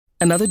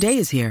Another day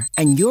is here,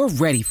 and you're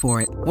ready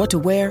for it. What to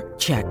wear?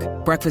 Check.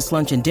 Breakfast,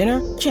 lunch, and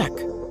dinner? Check.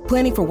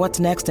 Planning for what's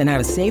next and how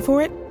to save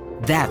for it?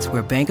 That's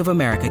where Bank of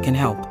America can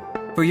help.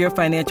 For your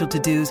financial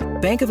to-dos,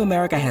 Bank of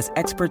America has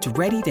experts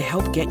ready to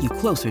help get you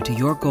closer to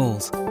your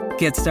goals.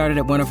 Get started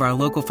at one of our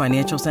local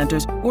financial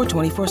centers or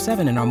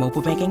 24/7 in our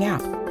mobile banking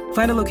app.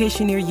 Find a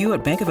location near you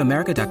at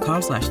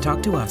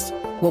bankofamerica.com/talktous.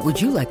 What would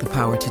you like the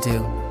power to do?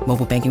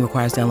 Mobile banking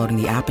requires downloading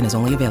the app and is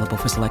only available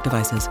for select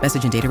devices.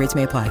 Message and data rates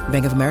may apply.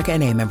 Bank of America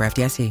N.A., member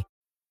FDIC.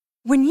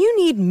 When you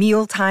need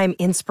mealtime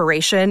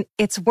inspiration,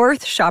 it's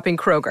worth shopping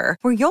Kroger,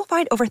 where you'll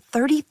find over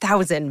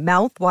 30,000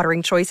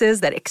 mouth-watering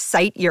choices that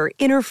excite your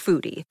inner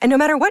foodie. And no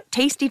matter what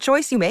tasty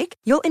choice you make,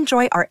 you'll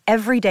enjoy our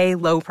everyday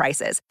low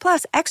prices,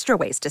 plus extra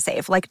ways to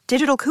save, like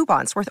digital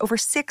coupons worth over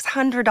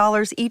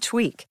 $600 each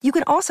week. You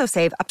can also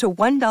save up to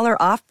 $1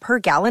 off per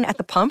gallon at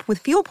the pump with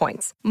fuel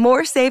points.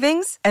 More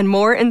savings and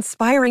more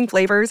inspiring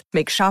flavors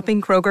make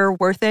shopping Kroger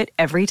worth it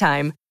every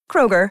time.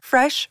 Kroger,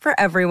 fresh for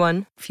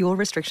everyone. Fuel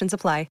restrictions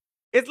apply.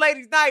 It's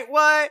ladies' night.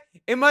 What?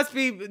 It must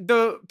be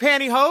the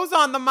pantyhose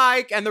on the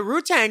mic and the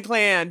Wu-Tang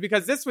Clan,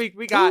 because this week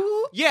we got,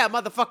 yeah,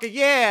 motherfucker,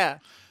 yeah.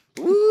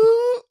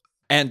 Woo.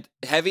 And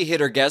heavy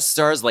hitter guest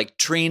stars like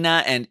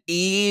Trina and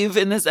Eve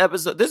in this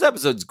episode. This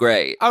episode's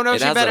great. Oh, no, It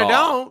she has better it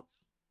all.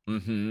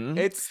 don't. Mm-hmm.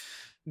 It's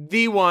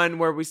the one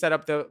where we set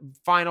up the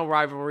final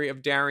rivalry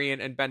of Darian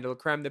and Ben de la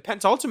Creme, the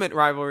penultimate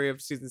rivalry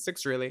of season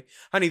 6, really.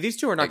 Honey, these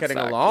two are not getting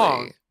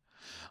along.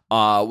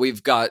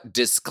 We've got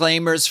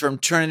disclaimers from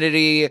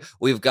Trinity.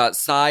 We've got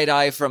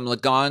side-eye from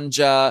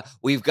Laganja.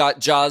 We've got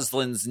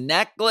Jocelyn's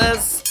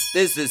necklace.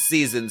 This is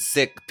season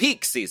 6,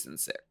 peak season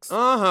 6.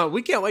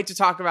 We can't wait to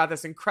talk about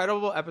this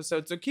incredible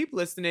episode. So keep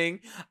listening,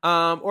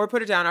 or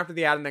put it down after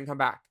the ad and then come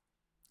back.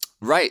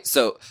 Right.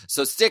 So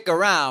stick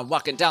around.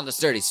 Walking down the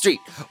sturdy street.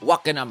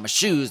 Walking on my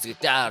shoes.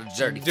 Get down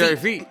dirty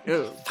feet.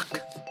 Ew.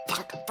 Fuck.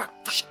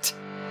 Shit.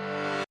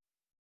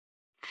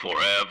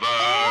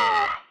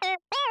 Forever.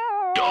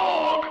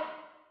 Dog.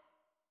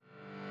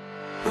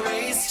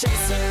 Race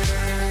chaser.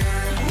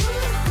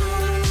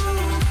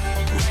 Woo-hoo.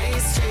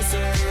 Race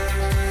chaser.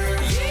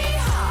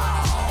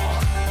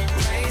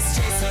 Yeehaw. Race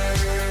chaser.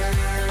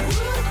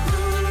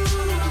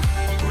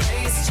 Woo-hoo.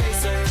 Race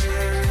chaser.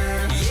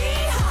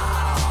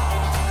 Yeehaw.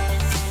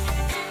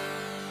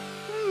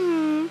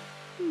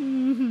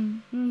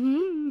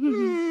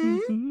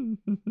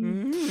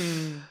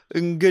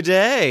 Good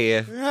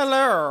day.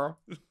 Hello.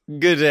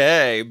 Good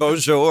day.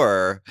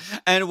 Bonjour.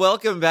 And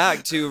welcome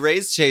back to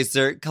Race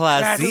Chaser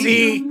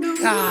Classique.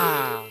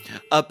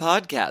 A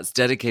podcast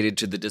dedicated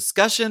to the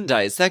discussion,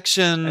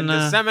 dissection, And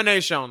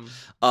dissemination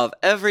of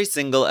every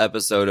single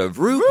episode of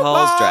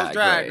RuPaul's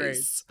Drag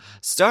Race.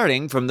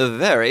 Starting from the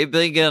very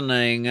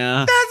beginning.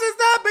 This is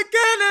the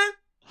beginning.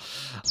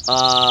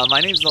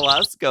 My name's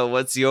Alaska.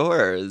 What's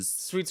yours?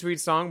 Sweet,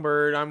 sweet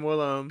songbird. I'm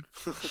Willem.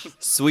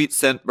 Sweet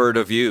scent bird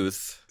of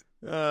youth.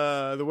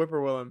 The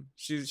Whippoorwillum.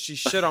 She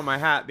shit on my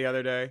hat the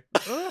other day.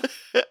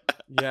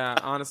 Yeah,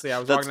 honestly, I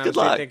was That's walking down the good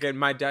street luck. thinking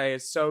my day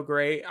is so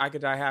great, I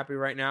could die happy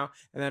right now,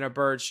 and then a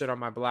bird shit on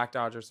my Black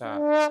Dodgers hat.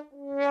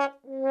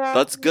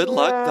 That's good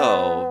luck,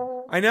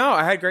 though. I know,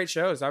 I had great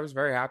shows. I was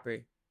very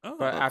happy. Oh,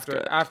 But that's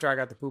good. after I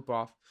got the poop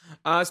off.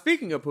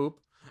 Speaking of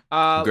poop,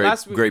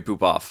 last week, Great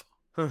poop off.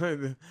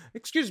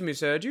 excuse me,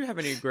 sir, do you have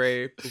any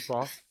gray poop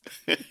off?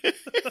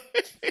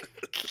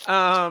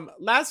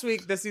 Last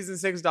week, the season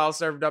 6 doll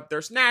served up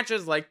their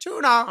snatches like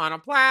tuna on a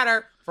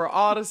platter for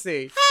all to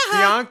see.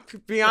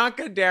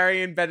 Bianca,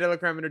 Darian, Ben de la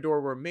Creme, and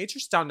Adore were major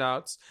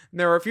standouts. And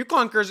there were a few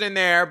clunkers in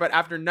there, but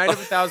after Night of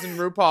 1,000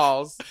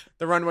 RuPauls,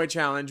 the runway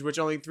challenge, which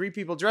only 3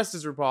 people dressed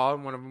as RuPaul,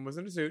 and one of them was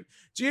in a suit,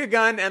 Gia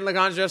Gunn and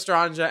Laganja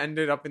Estranja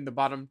ended up in the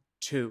bottom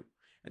 2.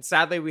 And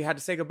sadly, we had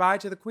to say goodbye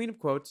to the queen of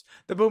quotes,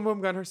 the boom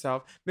boom gun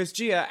herself, Miss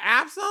Gia.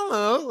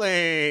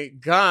 Absolutely.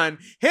 Gunn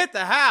hit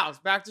the house.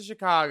 Back to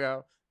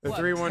Chicago. The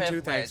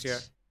 312 thanks you.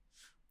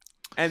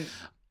 And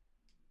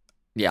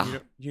Yeah.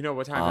 you know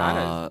what time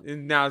that is.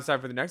 And now it's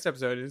time for the next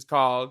episode. It's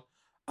called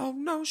Oh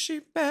No, She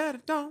Better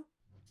Don't.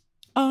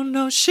 Oh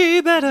no,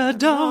 she better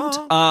don't.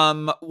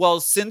 Well,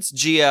 since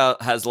Gia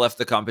has left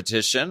the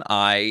competition,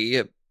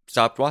 I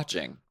stopped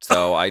watching.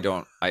 So I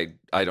don't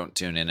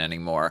tune in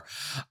anymore.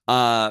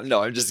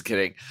 No, I'm just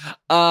kidding.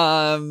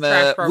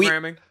 Trash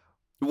programming.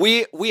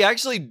 We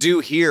actually do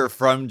hear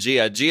from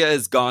Gia. Gia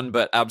is gone,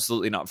 but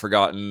absolutely not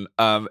forgotten.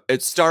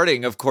 It's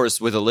starting, of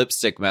course, with a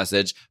lipstick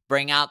message.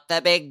 Bring out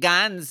the big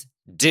guns,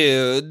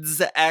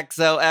 dudes.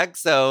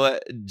 XOXO,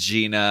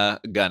 Gina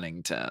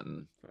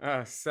Gunnington.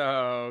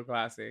 So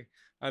classy.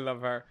 I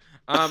love her.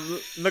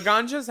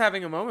 Laganja's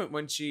having a moment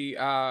when she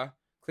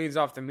cleans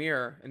off the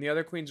mirror, and the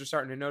other queens are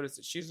starting to notice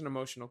that she's an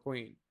emotional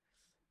queen.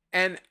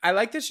 And I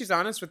like that she's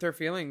honest with her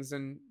feelings,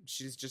 and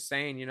she's just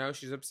saying,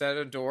 she's upset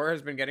Adore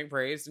has been getting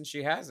praised, and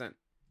she hasn't.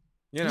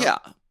 Yeah.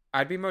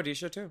 I'd be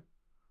Modisha, too.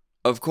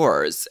 Of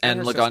course. And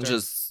her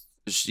Laganja's,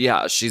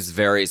 she's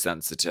very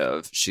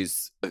sensitive.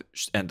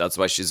 And that's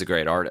why she's a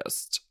great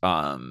artist.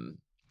 But,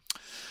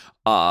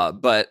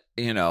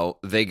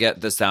 they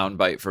get the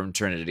soundbite from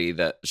Trinity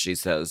that she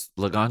says,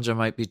 Laganja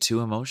might be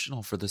too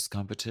emotional for this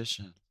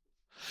competition.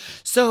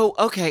 So,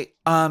 okay,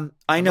 I know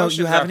Emotions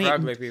you are haven't for eaten.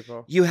 ugly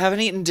people. You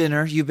haven't eaten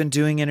dinner. You've been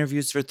doing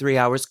interviews for 3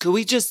 hours. Could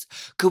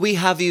we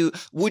have you,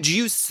 would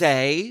you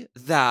say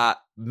that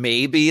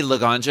maybe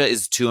Laganja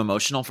is too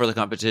emotional for the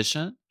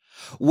competition?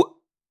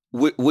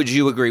 Would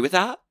you agree with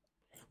that?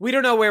 We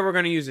don't know where we're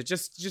going to use it.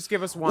 Just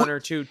give us one or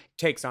two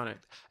takes on it.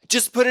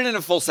 Just put it in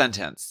a full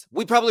sentence.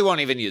 We probably won't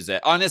even use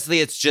it.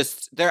 Honestly, it's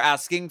just, they're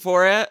asking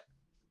for it.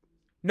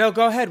 No,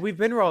 go ahead. We've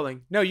been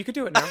rolling. No, you could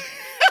do it now.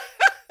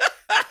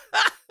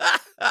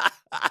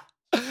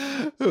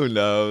 Who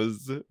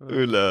knows?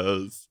 Who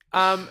knows?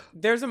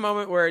 There's a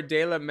moment where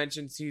Dela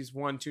mentions he's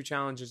won 2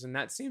 challenges, and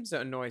that seems to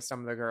annoy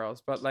some of the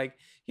girls. But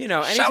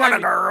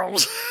anytime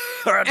girls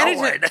are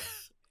annoyed.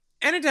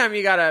 anytime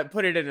you gotta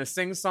put it in a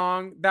sing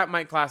song, that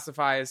might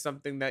classify as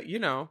something that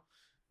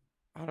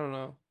I don't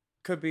know,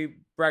 could be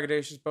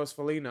braggadocious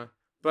boastfulina.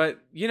 But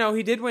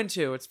he did win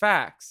 2. It's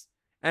facts.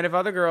 And if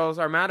other girls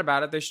are mad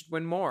about it, they should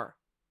win more.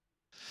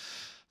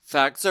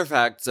 Facts are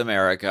facts,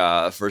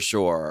 America, for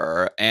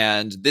sure.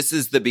 And this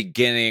is the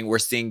beginning. We're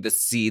seeing the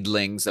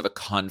seedlings of a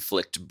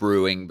conflict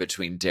brewing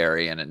between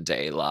Darian and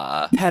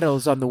Dela.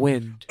 Petals on the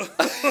wind.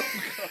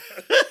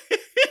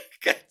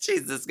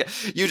 Jesus,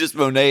 you just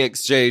Monet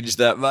exchanged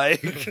that,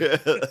 Mike.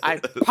 I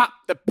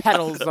popped the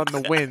petals on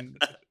the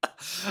wind.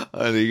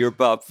 Honey, your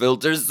pop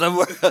filter's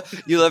somewhere.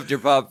 You left your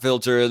pop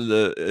filter in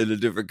a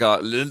different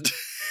continent.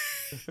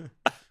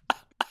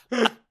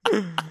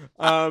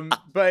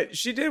 But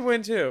she did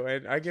win 2,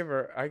 and I give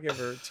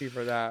her T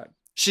for that.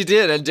 She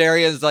did, and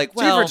Darian's like,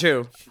 well, T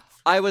for 2.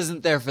 I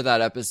wasn't there for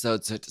that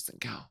episode, so it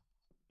doesn't count.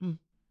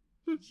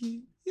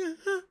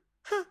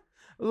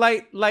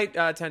 Light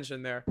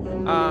tension there.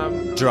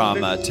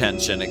 Drama,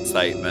 tension,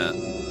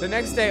 excitement. The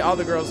next day, all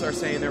the girls are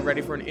saying they're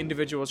ready for an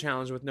individual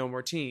challenge with no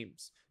more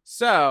teams.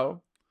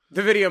 So,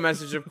 the video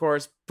message, of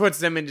course, puts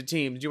them into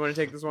teams. Do you want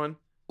to take this one?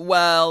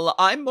 Well,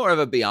 I'm more of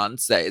a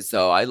Beyonce,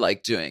 so I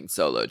like doing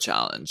solo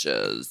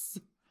challenges.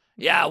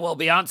 Yeah, well,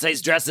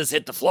 Beyonce's dresses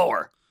hit the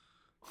floor.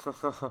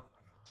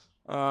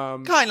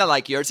 Kind of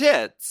like your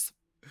tits.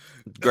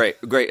 Great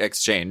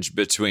exchange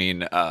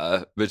between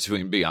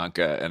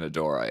Bianca and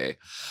Adore.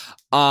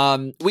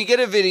 We get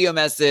a video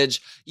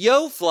message.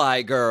 Yo,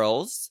 fly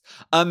girls.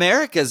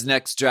 America's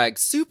Next Drag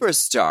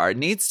superstar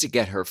needs to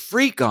get her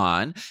freak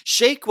on,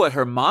 shake what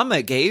her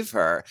mama gave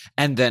her,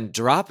 and then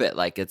drop it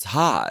like it's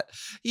hot.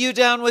 You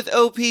down with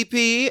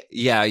OPP?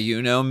 Yeah,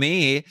 you know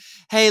me.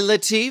 Hey,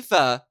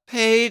 Latifah,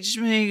 page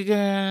me,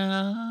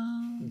 girl.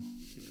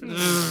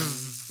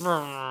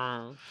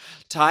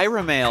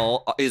 Tyra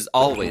Mail is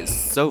always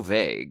so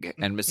vague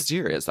and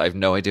mysterious. I have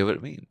no idea what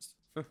it means.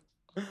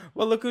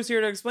 Well, look who's here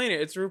to explain it.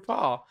 It's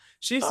RuPaul.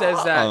 She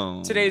says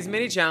that today's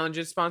mini challenge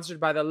is sponsored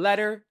by the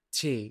letter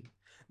T.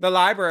 The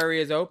library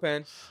is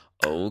open.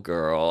 Oh,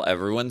 girl.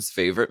 Everyone's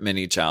favorite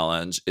mini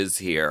challenge is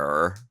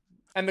here.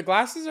 And the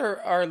glasses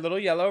are little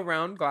yellow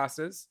round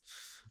glasses.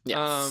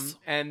 Yes.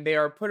 And they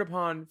are put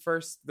upon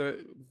first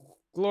the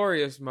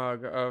glorious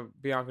mug of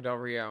Bianca Del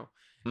Rio.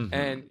 Mm-hmm.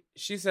 And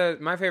she said,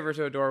 my favorite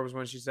to Adore was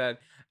when she said,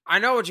 I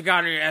know what you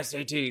got in your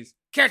SATs.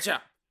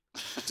 Ketchup.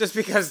 Just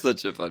because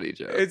Such a funny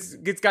joke.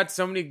 it's got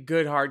so many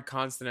good hard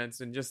consonants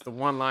and just the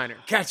one liner.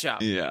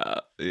 Ketchup.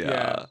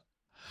 Yeah.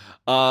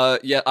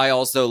 I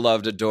also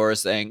loved Adore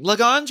saying,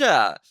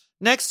 Laganja,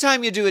 next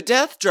time you do a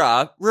death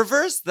drop,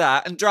 reverse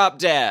that and drop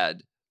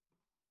dead.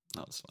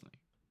 That was funny.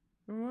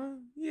 Well,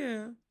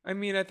 yeah. I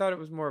mean, I thought it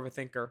was more of a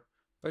thinker.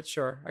 But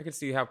sure, I could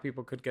see how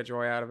people could get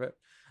joy out of it.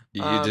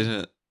 You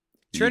didn't.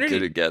 Trinity- You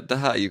couldn't get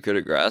that? You could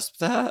have grasped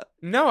that?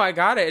 No, I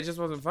got it. It just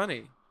wasn't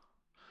funny.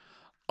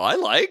 I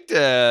liked it.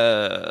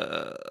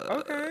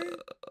 Okay.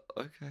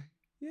 Okay.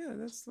 Yeah,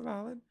 that's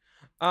valid.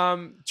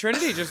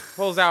 Trinity just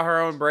pulls out her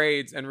own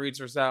braids and reads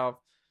herself.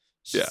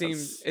 She Yes.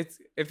 seems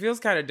it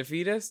feels kind of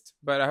defeatist,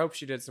 but I hope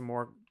she did some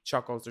more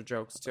chuckles or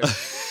jokes too.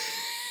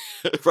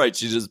 Right,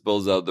 she just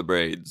pulls out the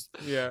braids.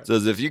 Yeah.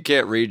 Says, if you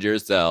can't read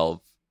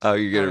yourself, how are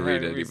you going to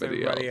read Read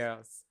anybody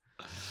else?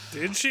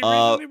 Did she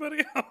read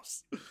anybody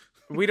else?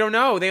 We don't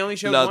know. They only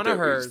showed Not one that of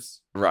we-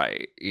 hers.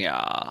 Right,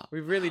 yeah. We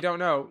really don't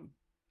know.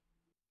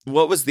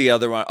 What was the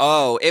other one?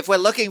 Oh, if we're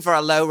looking for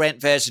a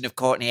low-rent version of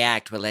Courtney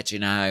Act, we'll let you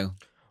know.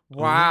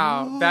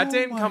 Wow, that Oh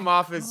didn't my come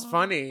off as God.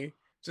 funny.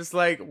 Just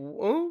like,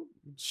 oh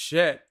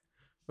shit.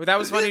 But that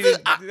was funny.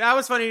 That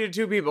was funny to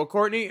 2 people,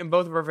 Courtney and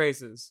both of her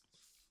faces.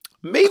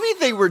 Maybe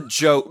they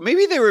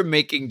were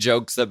making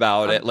jokes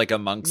about it, like,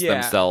 amongst yeah.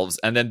 themselves,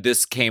 and then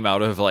this came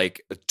out of,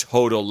 like, a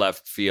total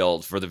left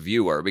field for the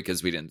viewer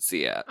because we didn't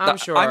see it. I'm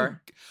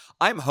sure.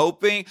 I'm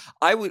hoping,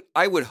 I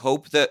would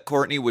hope that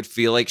Courtney would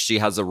feel like she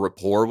has a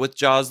rapport with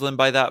Jocelyn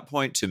by that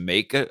point to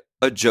make a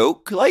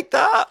joke like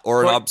that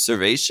or an Court-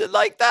 observation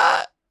like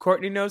that.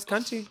 Courtney knows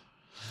cunty.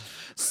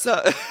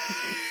 So,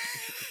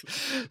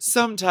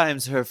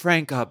 Sometimes her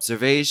frank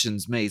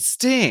observations may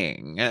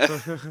sting.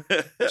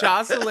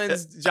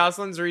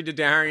 Jocelyn's read to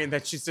Darian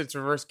that she sits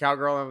reverse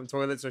cowgirl on the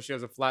toilet so she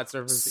has a flat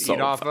surface to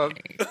eat off of.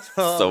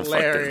 So fucking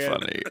Hilarious.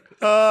 funny.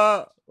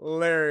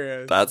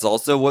 Hilarious. That's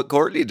also what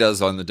Courtney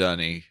does on the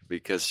dunny,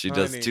 because she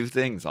does Funny. two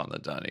things on the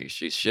dunny.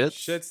 She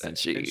shits and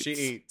she eats. She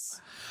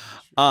eats.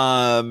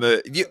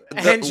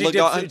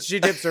 She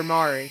dips her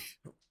Mari.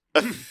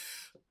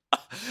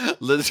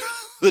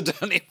 The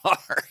Dunny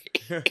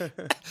Mari.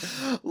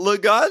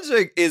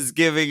 Laganja is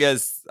giving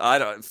us,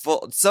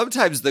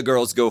 sometimes the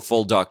girls go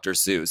full Dr.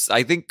 Seuss.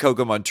 I think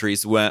Coco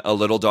Montrese went a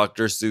little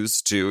Dr.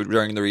 Seuss too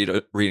during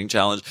the reading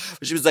challenge.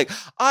 But she was like,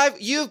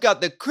 you've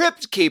got the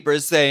Crypt Keeper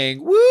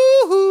saying,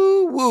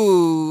 woo-hoo,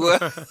 woo.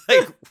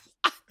 Like,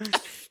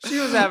 She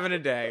was having a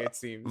day, it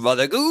seems.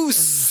 Mother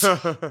Goose.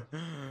 Mother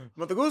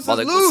Goose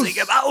Mother is Goose, loose.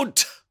 sing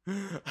about.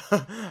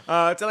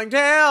 Telling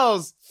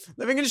tales,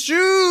 living in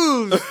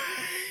shoes.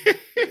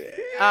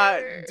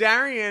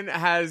 Darian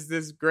has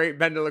this great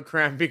Ben de la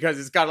Creme because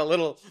it's got a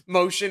little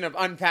motion of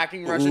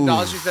unpacking Russian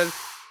dolls. She says,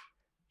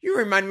 "You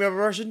remind me of a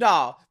Russian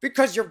doll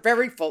because you're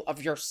very full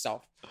of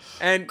yourself."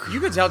 And you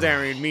could tell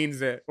Darian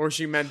means it, or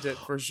she meant it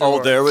for sure.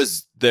 Oh, there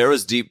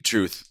was deep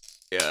truth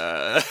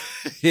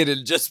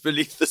hidden just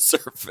beneath the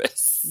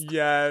surface.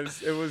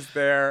 Yes, it was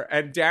there.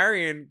 And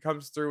Darian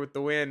comes through with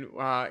the win,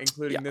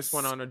 including this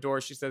one on a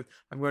door. She says,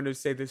 "I'm going to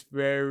say this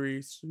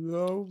very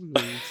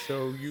slowly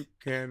so you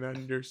can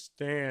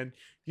understand.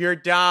 You're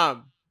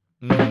dumb."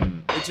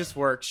 It just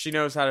works. She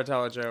knows how to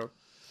tell a joke.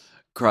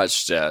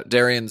 Crushed.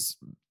 Darian's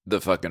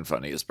the fucking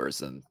funniest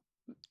person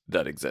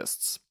that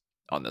exists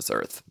on this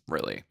earth,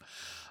 really.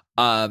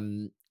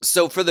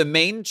 So for the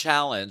main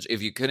challenge,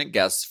 if you couldn't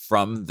guess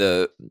from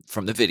the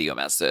video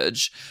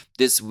message,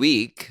 this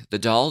week the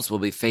dolls will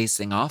be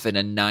facing off in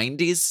a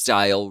 90s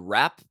style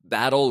rap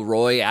battle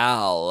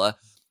royale.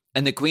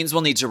 And the queens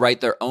will need to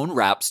write their own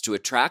raps to a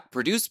track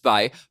produced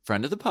by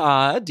friend of the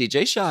pod,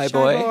 DJ Shy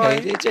Boy. Hey,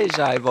 DJ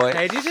Shy Boy.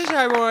 Hey, DJ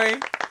Shy Boy.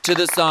 To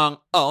the song,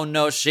 "Oh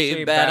No,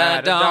 She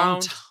Better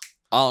Don't.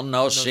 Oh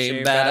No,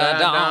 She Better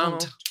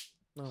Don't."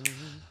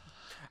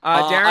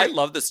 I Darian,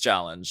 love this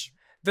challenge.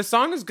 the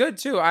song is good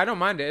too. I don't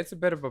mind it. It's a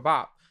bit of a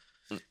bop.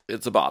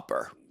 It's a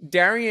bopper.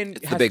 Darian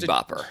It's the has big to-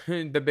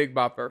 bopper. The big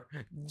bopper.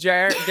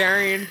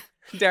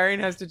 Darian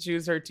has to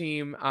choose her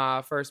team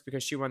first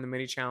because she won the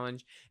mini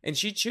challenge, and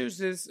she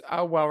chooses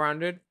a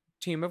well-rounded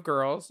team of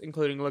girls,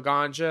 including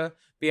Laganja,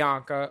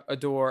 Bianca,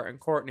 Adore, and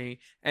Courtney.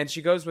 And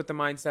she goes with the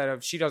mindset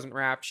of she doesn't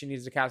rap; she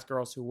needs to cast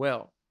girls who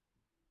will.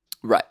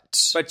 Right.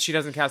 But she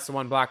doesn't cast the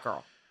one black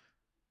girl.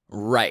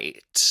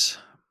 Right.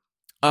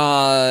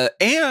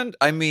 And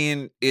I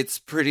mean, it's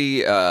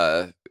pretty,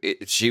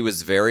 she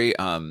was very,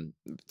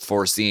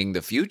 foreseeing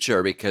the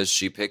future because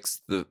she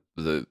picks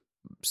the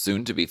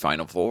soon to be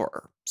Final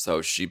Four.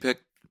 So she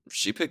picked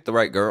the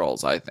right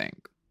girls, I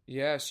think.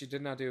 Yeah, she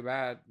did not do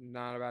bad.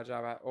 Not a bad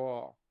job at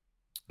all.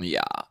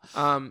 Yeah.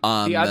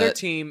 The other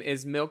team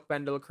is Milk,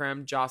 Ben de la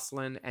Creme,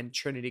 Jocelyn, and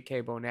Trinity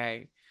K.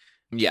 Bonet.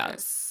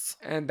 Yes.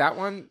 And that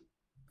one,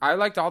 I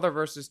liked all their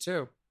verses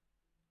too.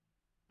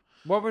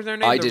 What was their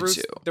name? I did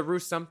too. The Roo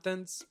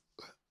somethings.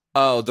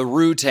 Oh, the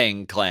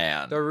Wu-Tang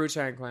Clan. The Wu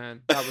Tang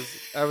Clan. That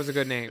was a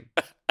good name.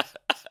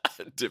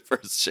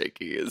 Dipper's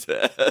shaking his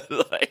head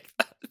like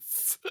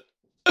that's.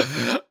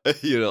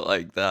 You don't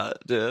like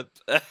that, Dip?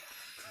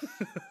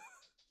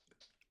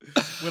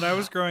 When I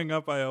was growing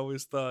up, I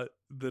always thought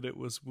that it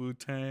was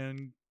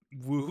Wu-Tang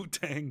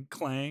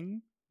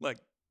Clang. Like,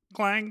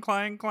 clang,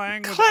 clang,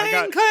 clang.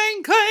 Clang,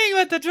 clang, clang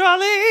with the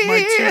trolley.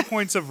 My 2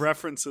 points of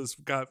references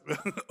got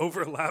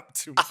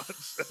overlapped too much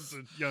as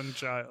a young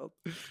child.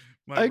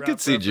 My I rap could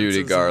see Judy references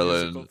and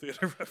Garland. musical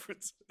theater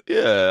references.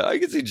 Yeah, I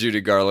could see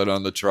Judy Garland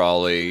on the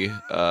trolley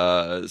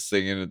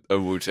singing a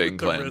Wu-Tang With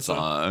the Clan RZA.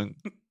 song.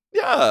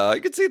 Yeah, I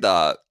could see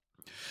that.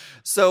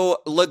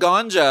 So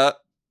Laganja,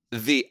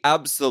 the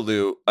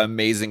absolute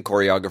amazing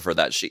choreographer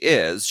that she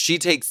is, she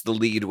takes the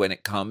lead when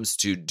it comes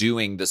to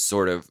doing the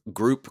sort of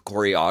group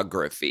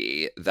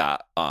choreography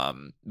that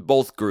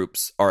both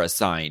groups are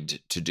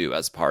assigned to do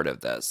as part of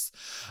this.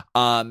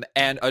 And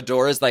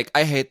Adore is like,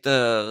 I hate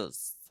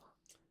this.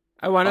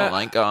 I want to. Oh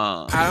my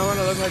God. I don't want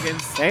to look like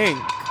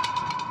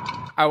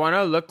NSYNC. I want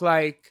to look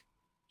like,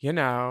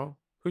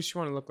 who she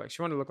want to look like?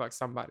 She want to look like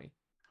somebody.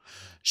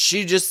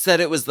 She just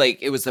said it was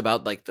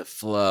about like the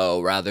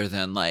flow rather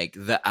than like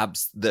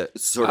the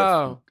sort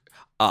of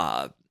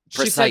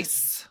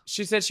precise.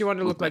 She said she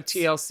wanted to look like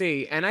movements.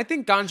 TLC, and I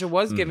think Ganja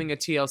was giving a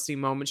TLC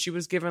moment. She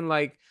was given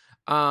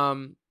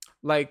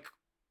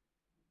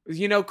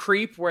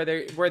Creep, where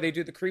they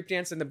do the creep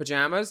dance in the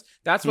pajamas.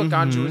 That's what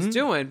Ganja was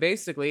doing.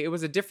 Basically, it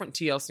was a different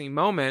TLC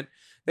moment.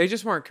 They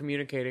just weren't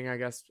communicating, I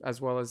guess, as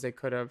well as they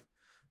could have.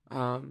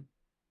 In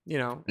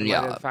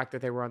light of the fact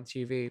that they were on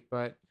TV,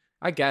 but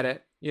I get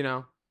it.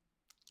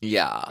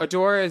 Yeah.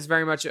 Adore is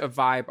very much a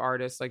vibe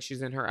artist. Like,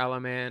 she's in her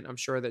element. I'm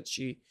sure that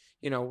she,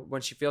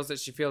 when she feels it,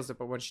 she feels it.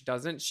 But when she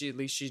doesn't, at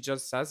least she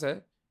just says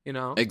it,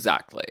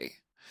 Exactly.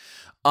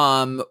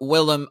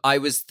 Willem, I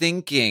was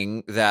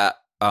thinking that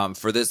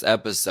for this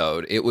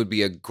episode, it would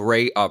be a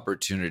great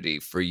opportunity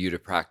for you to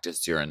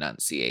practice your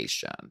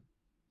enunciation.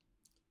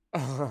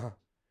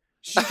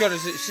 She's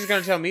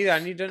gonna tell me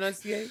that I need to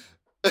enunciate.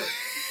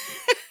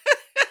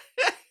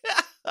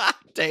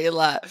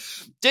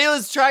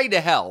 Dayla's trying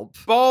to help.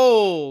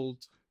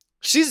 Bold.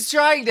 She's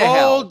trying to help.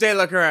 Bold de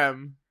la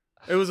creme.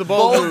 It was a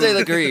bold Bold move. de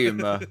la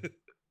cream.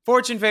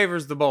 Fortune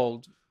favors the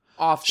bold.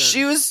 Often.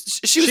 She was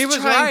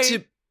trying right.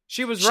 to.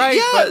 She was right,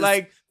 but yes.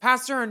 like,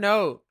 pass her a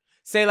note.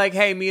 Say like,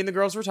 hey, me and the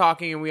girls were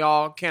talking and we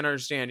all can't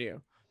understand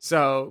you.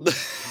 So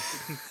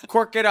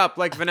cork it up,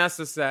 like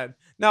Vanessa said.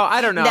 No,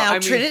 I don't know. Now, I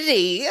mean,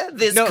 Trinity,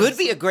 this No. could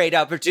be a great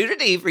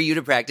opportunity for you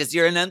to practice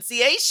your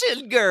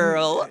enunciation,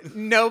 girl.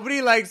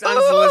 nobody likes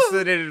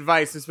unsolicited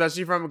advice,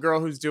 especially from a girl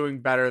who's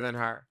doing better than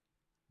her.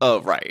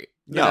 Oh, right.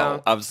 No,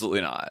 know?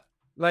 absolutely not.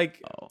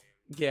 Like, Oh.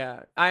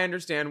 yeah, I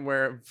understand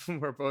where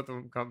both of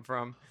them come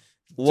from.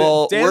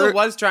 Well, Dayla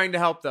was trying to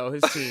help, though,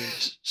 his team.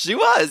 She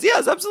was,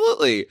 yes,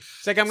 absolutely.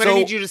 It's like, I'm going to So-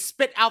 need you to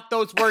spit out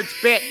those words,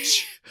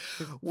 bitch.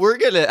 We're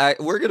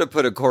gonna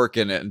put a cork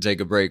in it and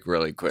take a break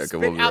really quick, Spit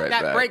and we'll be out right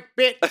that back. break,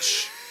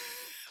 bitch.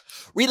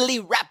 Really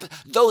wrap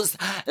those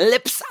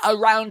lips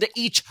around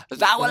each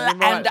vowel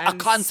and a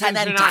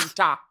consonant.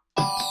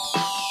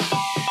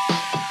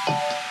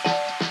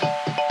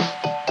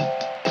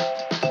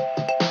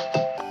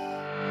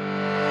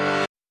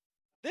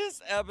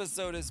 This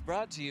episode is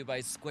brought to you by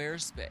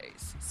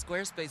Squarespace.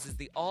 Squarespace is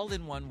the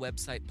all-in-one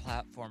website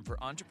platform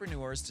for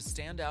entrepreneurs to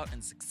stand out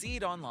and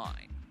succeed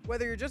online.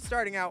 Whether you're just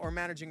starting out or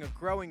managing a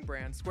growing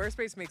brand,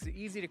 Squarespace makes it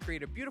easy to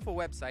create a beautiful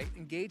website,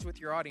 engage with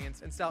your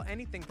audience, and sell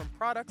anything from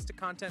products to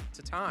content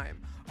to time,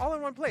 all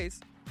in one place,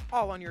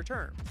 all on your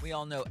terms. We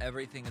all know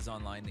everything is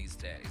online these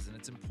days, and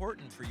it's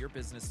important for your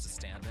business to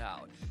stand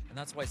out. And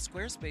that's why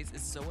Squarespace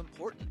is so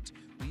important.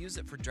 We use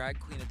it for Drag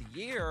Queen of the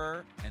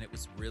Year, and it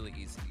was really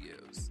easy to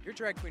use. Your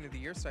Drag Queen of the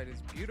Year site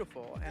is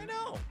beautiful, I and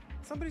know.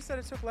 somebody said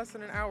it took less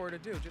than an hour to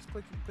do. Just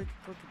click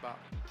about.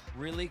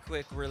 Really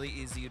quick, really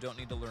easy. You don't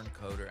need to learn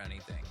code or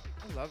anything.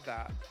 I love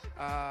that.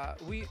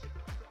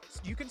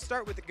 You can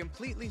start with a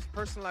completely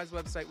personalized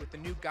website with the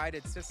new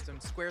guided system,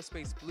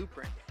 Squarespace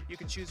Blueprint. You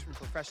can choose from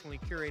professionally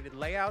curated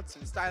layouts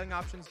and styling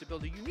options to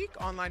build a unique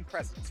online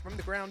presence from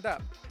the ground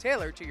up,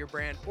 tailored to your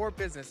brand or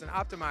business and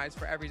optimized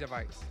for every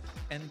device.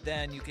 And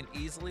then you can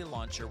easily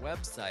launch your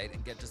website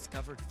and get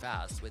discovered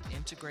fast with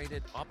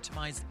integrated,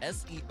 optimized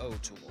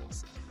SEO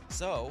tools.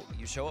 So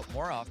you show up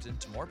more often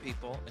to more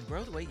people and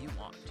grow the way you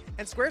want.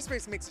 And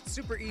Squarespace makes it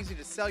super easy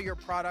to sell your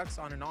products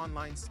on an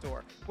online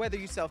store, whether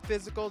you sell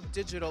physical,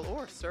 digital,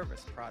 or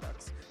service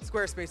products.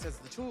 Squarespace has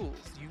the tools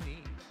you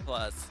need.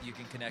 Plus, you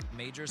can connect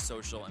major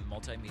social and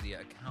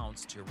multimedia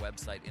accounts to your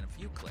website in a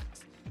few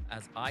clicks,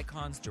 as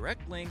icons,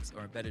 direct links,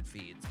 or embedded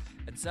feeds.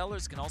 And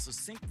sellers can also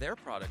sync their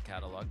product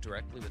catalog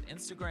directly with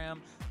Instagram,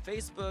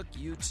 Facebook,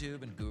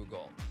 YouTube, and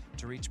Google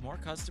to reach more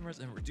customers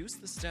and reduce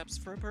the steps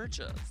for a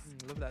purchase.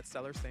 Love that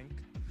seller sync.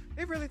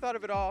 They've really thought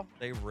of it all.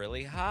 They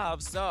really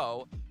have.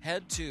 So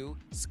head to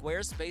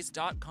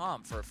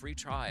squarespace.com for a free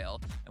trial.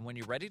 And when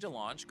you're ready to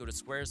launch, go to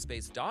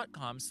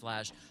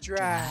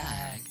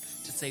squarespace.com/drag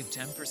to save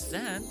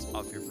 10%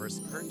 off your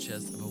first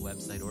purchase of a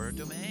website or a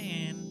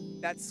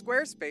domain. That's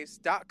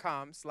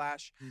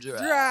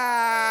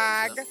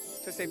squarespace.com/drag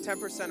to save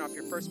 10% off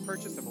your first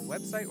purchase of a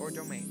website or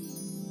domain.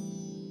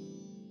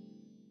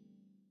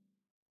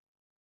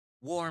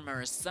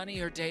 Warmer,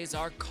 sunnier days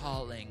are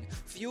calling.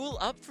 Fuel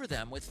up for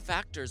them with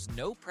Factor's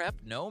no prep,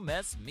 no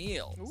mess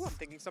meals. Ooh, I'm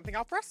thinking something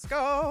al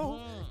fresco.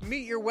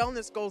 Meet your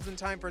wellness goals in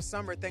time for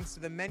summer thanks to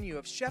the menu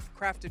of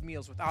chef-crafted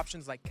meals with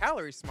options like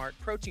Calorie Smart,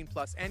 Protein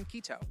Plus, and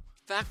Keto.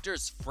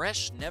 Factor's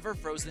fresh, never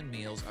frozen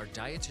meals are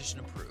dietitian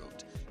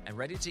approved and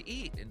ready to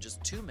eat in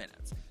just 2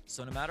 minutes.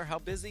 So no matter how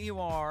busy you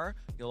are,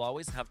 you'll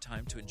always have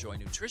time to enjoy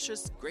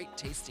nutritious,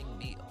 great-tasting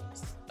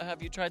meals.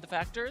 Have you tried the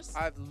Factors?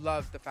 I've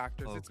loved the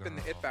Factors. Oh, It's been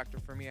the girl. it factor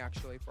for me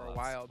actually for a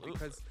while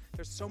because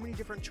there's so many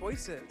different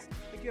choices.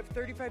 Like you have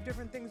 35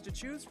 different things to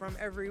choose from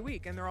every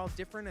week, and they're all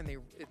different. And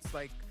it's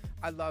like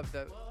I love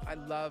the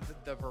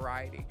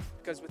variety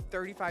because with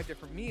 35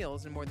 different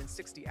meals and more than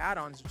 60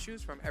 add-ons to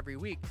choose from every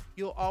week,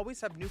 you'll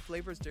always have new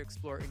flavors to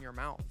explore in your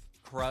mouth.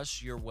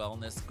 Crush your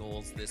wellness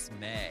goals this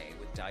May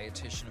with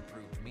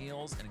dietitian-approved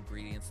meals and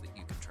ingredients that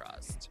you can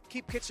trust.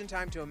 Keep kitchen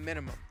time to a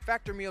minimum.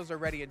 Factor meals are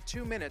ready in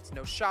 2 minutes.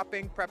 No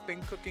shopping,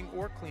 prepping, cooking,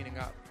 or cleaning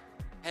up.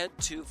 Head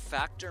to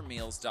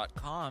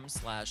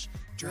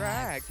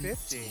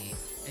factormeals.com/drag50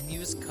 and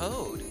use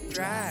code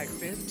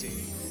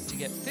DRAG50. to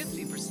get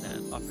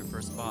 50% off your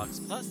first box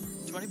plus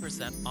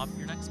 20% off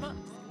your next month.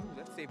 Ooh,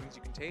 that's savings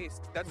you can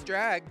taste. That's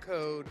drag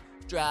code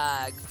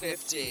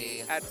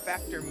Drag50 at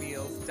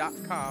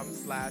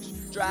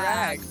factormeals.com/drag50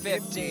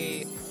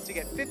 Drag50 to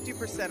get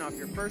 50% off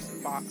your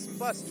first box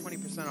plus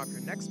 20% off your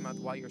next month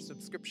while your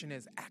subscription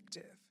is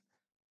active.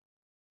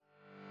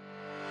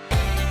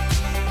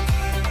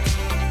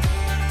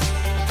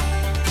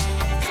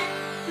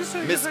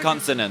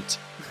 Misconsonant.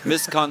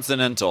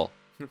 Misconsonantal.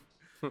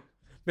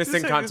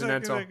 Missing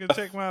continental.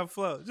 Check my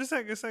flow. Just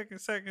second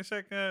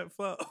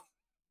flow.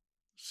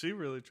 She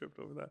really tripped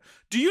over that.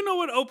 Do you know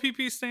what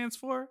OPP stands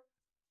for?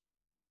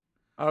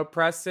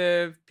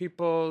 Oppressive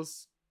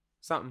people's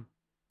something.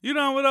 You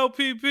know what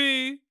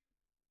OPP?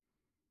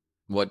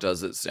 What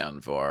does it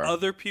stand for?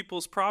 Other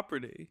people's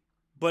property.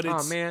 But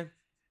it's Oh man.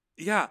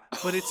 yeah,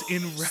 but it's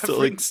in Still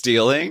like reference.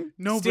 stealing?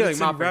 No, Stealing, but it's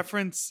in mopping.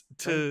 reference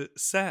to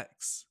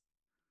sex.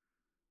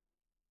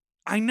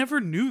 I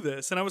never knew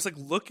this, and I was like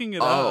looking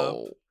it up.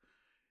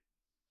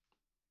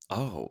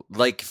 Oh,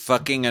 like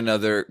fucking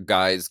another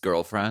guy's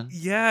girlfriend?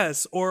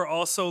 Yes, or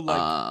also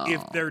like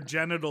if their Oh.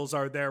 genitals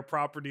are their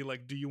property,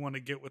 like do you want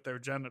to get with their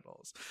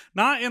genitals?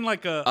 Not in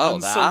like a Oh,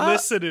 that?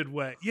 unsolicited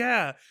way.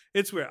 Yeah,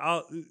 it's weird.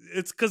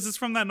 It's because it's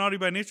from that Naughty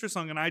by Nature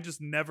song, and I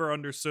just never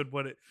understood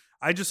what it.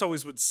 I just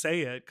always would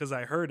say it because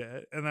I heard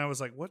it, and I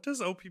was like, "What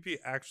does OPP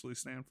actually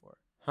stand for?"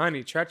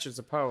 Honey, Tretch is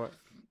a poet.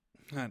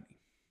 Honey.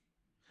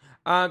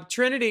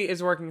 Trinity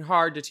is working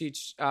hard to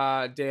teach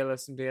Dayla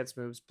some dance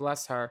moves.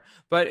 Bless her.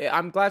 But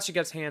I'm glad she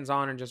gets hands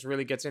on and just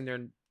really gets in there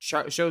and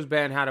shows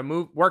Ben how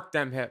to work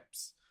them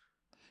hips.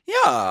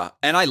 Yeah.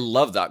 And I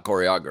love that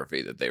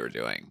choreography that they were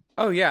doing.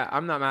 Oh yeah,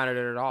 I'm not mad at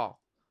it at all.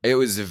 It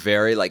was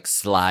very like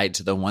slide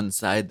to the one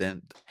side,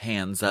 then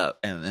hands up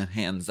and then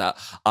hands out.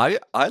 I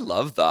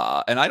love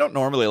that. And I don't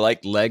normally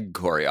like leg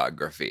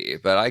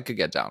choreography, but I could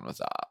get down with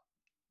that.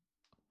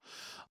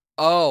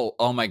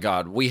 Oh my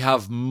God. We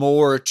have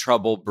more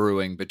trouble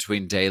brewing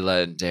between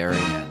Dayla and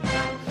Darian.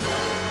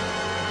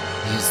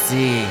 You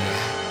see,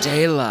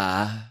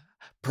 Dayla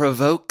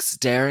provokes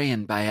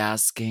Darian by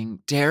asking,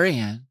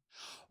 Darian,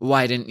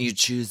 why didn't you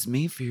choose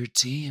me for your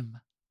team?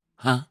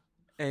 Huh?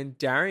 And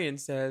Darian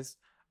says,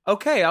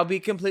 "Okay, I'll be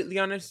completely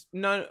honest.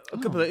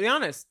 Completely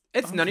honest.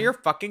 It's none of your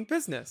fucking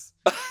business."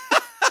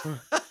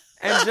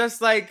 And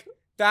just like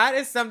that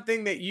is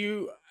something that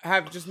you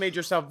have just made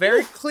yourself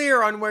very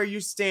clear on where you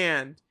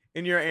stand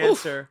in your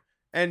answer.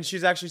 And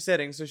she's actually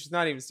sitting, so she's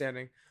not even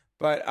standing.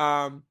 But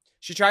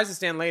she tries to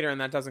stand later,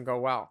 and that doesn't go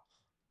well.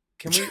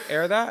 Can we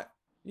air that?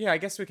 Yeah, I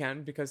guess we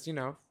can because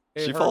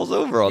She falls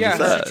over on the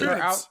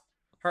set.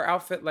 Her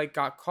outfit like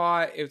got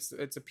caught. It's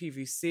a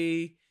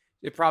PVC.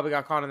 It probably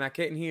got caught on that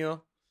kitten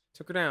heel.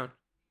 Took her down.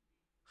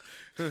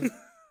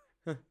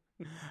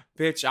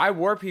 Bitch, I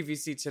wore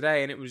PVC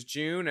today and it was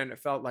June and it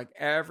felt like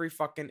every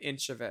fucking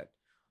inch of it.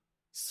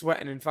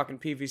 Sweating in fucking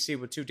PVC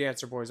with two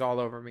dancer boys all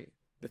over me.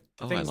 The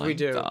things we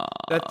do.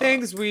 The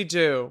things we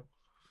do.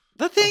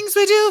 The things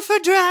we do for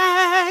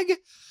drag.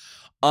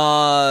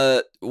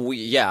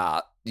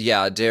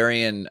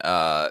 Darian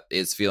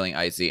is feeling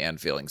icy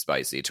and feeling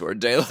spicy toward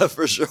Dayla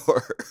for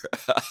sure.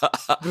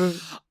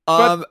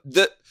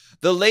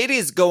 The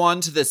ladies go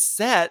on to the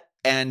set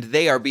and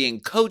they are being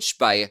coached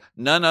by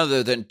none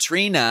other than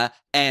Trina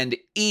and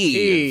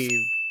Eve.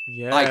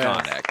 Yes.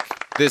 Iconic.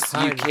 This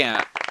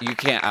you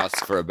can't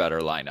ask for a better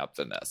lineup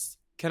than this.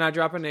 Can I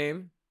drop a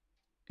name?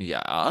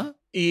 Yeah.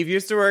 Eve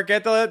used to work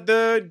at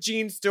the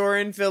jean store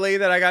in Philly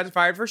that I got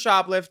fired for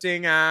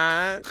shoplifting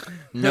at.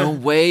 No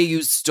way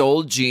you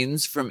stole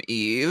jeans from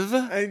Eve.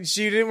 And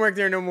she didn't work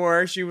there no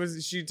more.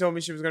 She told me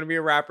she was going to be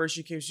a rapper.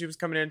 She was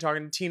coming in and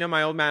talking to Tina,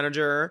 my old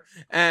manager.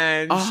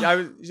 And I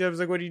was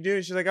like, "What do you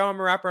do?" She's like, "Oh, I'm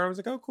a rapper." And I was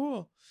like, "Oh,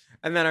 cool."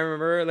 And then I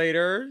remember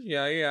later,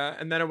 yeah.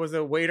 And then it was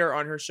a waiter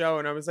on her show.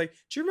 And I was like,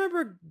 "Do you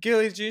remember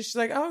Gilly's jeans?" She's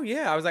like, "Oh,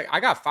 yeah." I was like, "I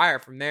got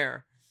fired from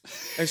there."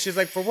 And she's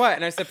like, "For what?"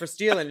 And I said, "For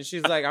stealing." And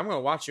she's like, "I'm going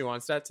to watch you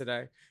on set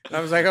today." And I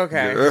was like,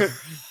 "Okay."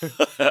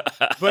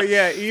 But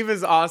yeah, Eve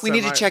is awesome. We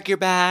need to check your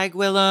bag,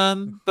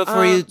 Willem,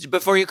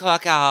 before you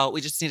clock out.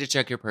 We just need to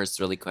check your purse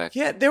really quick.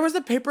 Yeah, there was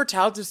a paper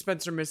towel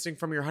dispenser missing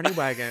from your honey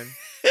wagon.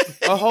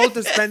 A whole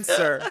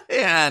dispenser.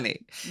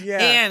 Annie. Yeah.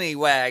 Annie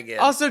wagon.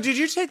 Also, did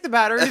you take the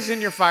batteries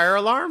in your fire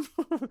alarm?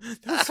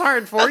 That's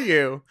hard for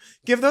you.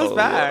 Give those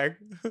back.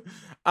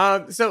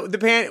 So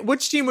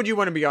which team would you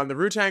want to be on? The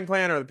Wu-Tang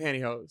Clan or the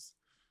Pantyhose?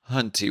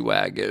 Hunty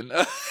wagon.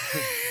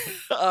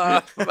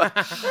 I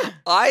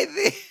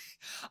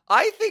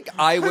think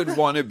I would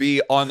want to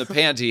be on the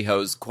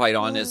Pantyhose, quite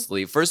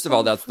honestly. First of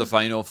all, that's the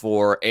Final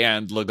Four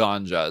and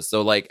Laganja.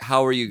 So, like,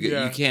 how are you?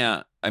 Yeah. You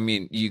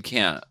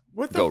can't.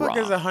 What the go fuck wrong.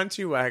 is a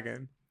Hunty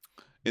wagon?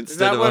 Instead Is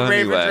that of a what honey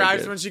Raven wagon.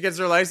 drives when she gets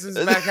her license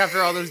back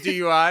after all those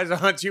DUIs? A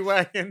Hunty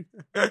wagon?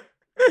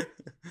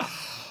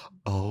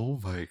 Oh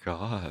my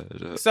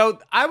God. So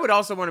I would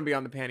also want to be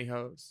on the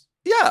Pantyhose.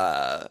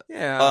 Yeah.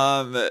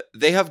 Yeah.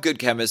 They have good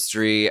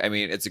chemistry. I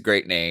mean, it's a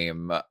great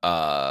name.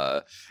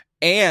 And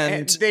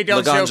they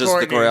don't show Laganja's the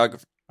Courtney.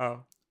 choreographer.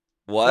 Oh.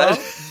 What?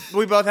 Well,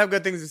 we both have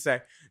good things to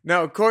say.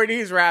 No,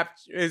 Courtney's rap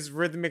is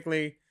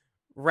rhythmically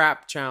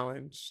rap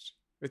challenged.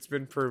 It's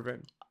been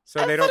proven. So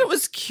I they thought don't. it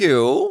was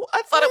cute.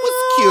 I thought it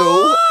was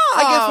cute.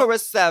 I give her a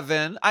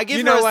 7. I give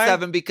You her know a what?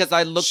 7 because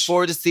I look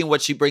forward to seeing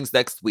what she brings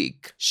next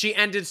week. She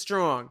ended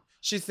strong.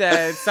 She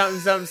said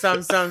something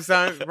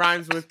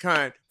rhymes with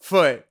cunt.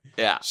 Foot.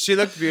 Yeah. She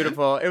looked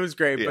beautiful. It was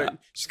great, Yeah. but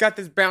she's got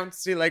this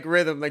bouncy like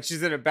rhythm, like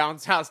she's in a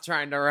bounce house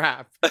trying to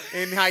rap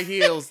in high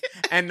heels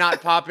and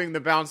not popping the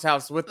bounce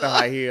house with the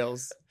high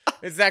heels.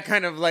 It's that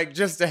kind of like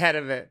just ahead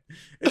of it.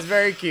 It's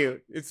very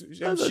cute. I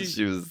thought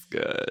she was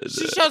good.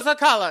 She shows her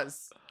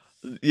colors.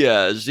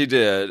 Yeah, she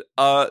did.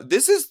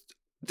 This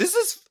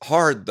is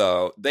hard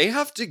though. They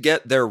have to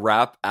get their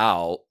rap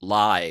out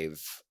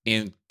live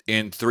in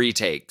 3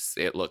 takes,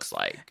 it looks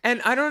like.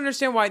 And I don't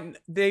understand why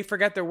they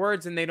forget their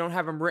words and they don't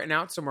have them written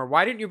out somewhere.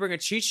 Why didn't you bring a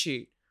cheat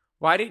sheet?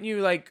 Why didn't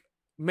you like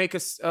make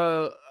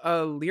a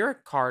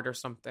lyric card or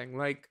something?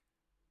 Like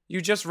you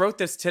just wrote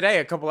this today,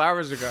 a couple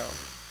hours ago.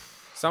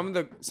 Some of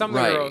the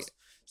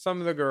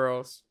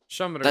girls.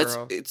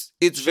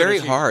 It's very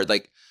hard.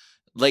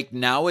 Like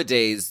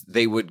nowadays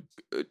they would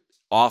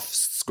off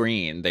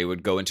screen, they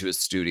would go into a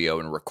studio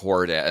and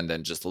record it and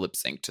then just lip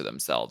sync to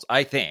themselves.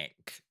 I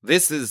think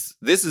this is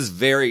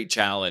very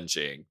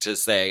challenging to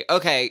say,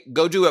 okay,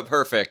 go do it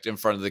perfect in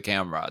front of the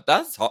camera.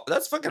 That's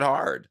fucking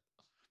hard.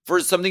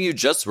 For something you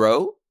just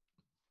wrote,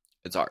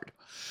 it's hard.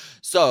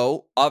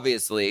 So,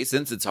 obviously,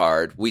 since it's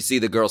hard, we see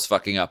the girls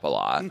fucking up a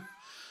lot.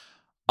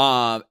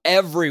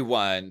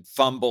 Everyone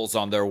fumbles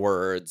on their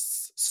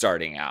words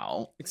starting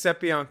out.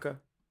 Except Bianca.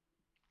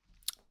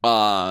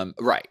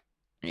 Right.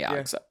 Yeah,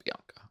 except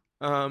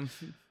Bianca.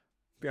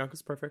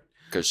 Bianca's perfect.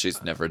 Because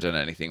she's never done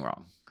anything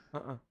wrong.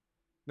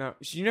 No,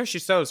 you know she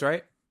sews,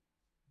 right?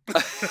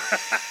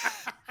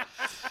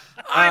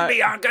 I'm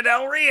Bianca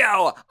Del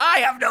Rio. I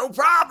have no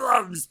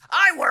problems.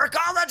 I work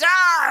all the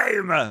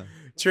time.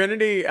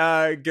 Trinity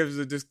gives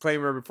a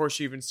disclaimer before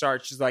she even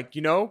starts. She's like,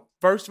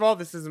 first of all,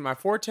 this isn't my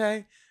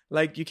forte.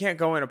 Like, you can't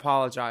go in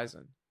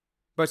apologizing.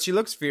 But she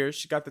looks fierce.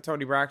 She got the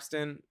Toni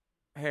Braxton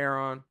hair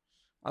on.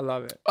 I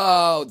love it.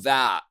 Oh,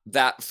 that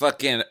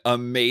fucking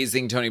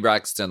amazing Toni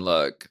Braxton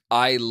look.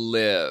 I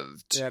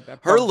lived. Yeah,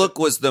 her look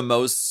was the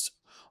most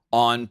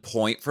on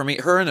point for me.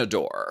 Her and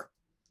Adore.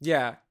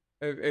 Yeah.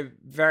 It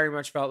very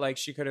much felt like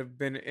she could have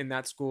been in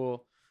that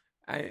school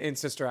in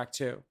Sister Act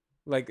 2.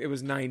 Like, it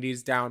was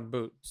 90s down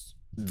boots.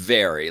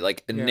 Very.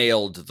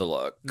 Nailed the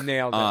look.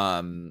 Nailed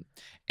it.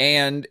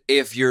 And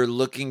if you're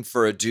looking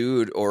for a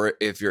dude or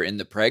if you're in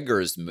the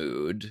preggers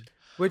mood...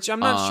 Which I'm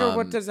not sure,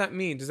 what does that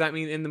mean? Does that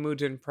mean in the mood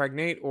to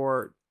impregnate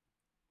or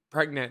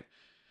pregnant?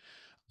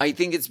 I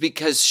think it's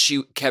because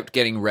she kept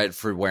getting red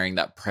for wearing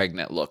that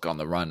pregnant look on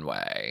the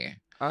runway.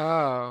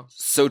 Oh.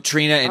 So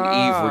Trina and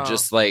Eve were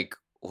just like,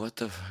 what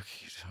the fuck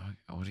are you talking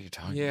about? What are you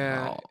talking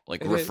about?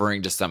 Like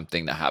referring to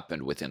something that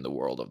happened within the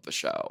world of the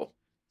show.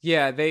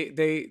 Yeah,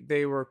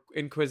 they were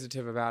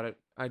inquisitive about it.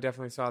 I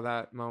definitely saw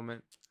that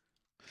moment.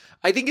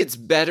 I think it's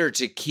better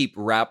to keep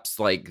raps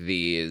like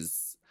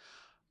these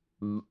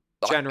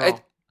general.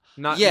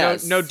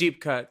 No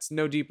deep cuts,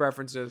 no deep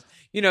references.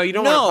 You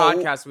don't want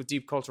a podcast with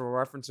deep cultural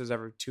references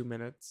every 2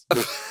 minutes.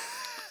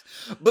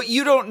 But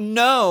you don't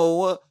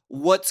know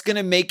what's going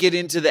to make it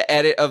into the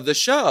edit of the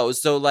show.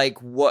 So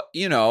what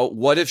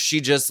if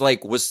she just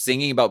was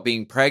singing about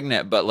being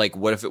pregnant, but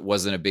what if it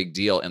wasn't a big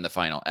deal in the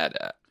final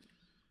edit?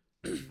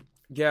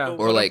 Yeah.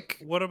 Or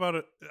what about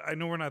it? I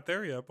know we're not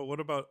there yet, but what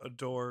about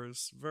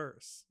Adore's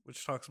verse,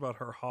 which talks about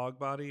her hog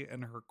body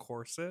and her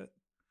corset?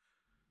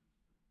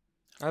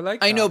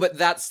 I know, but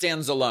that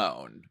stands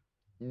alone.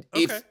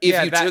 Okay.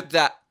 If you took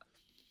that,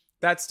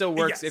 that still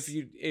works. Yes.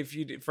 if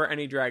you for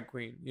any drag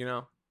queen,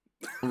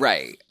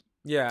 right?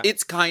 Yeah,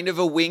 it's kind of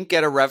a wink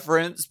at a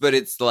reference, but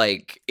it's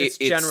it's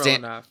general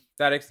enough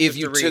that if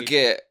you took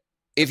it,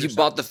 if you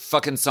bought the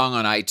fucking song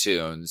on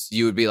iTunes,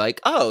 you would be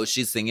like, oh,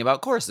 she's singing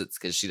about corsets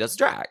because she does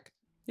drag.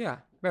 Yeah,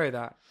 very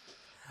that.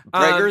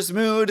 Preggers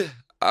mood?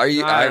 Are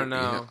you? I don't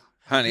know,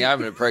 honey. I'm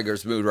in a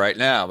preggers mood right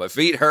now. My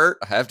feet hurt.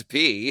 I have to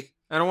pee.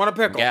 I don't want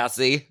to pickle.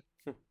 Gassy.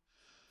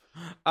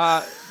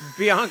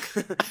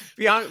 Bianca,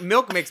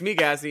 milk makes me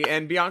gassy,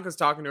 and Bianca's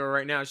talking to her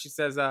right now. She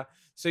says,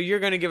 so you're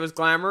going to give us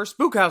glamour,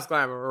 spook house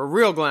glamour, or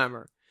real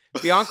glamour?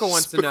 Bianca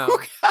wants to know.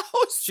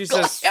 She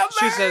says,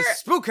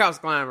 spook house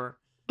glamour.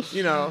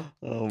 Oh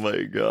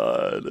my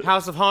God.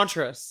 House of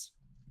Hauntress.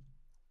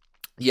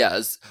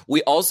 Yes.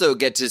 We also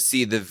get to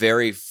see the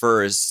very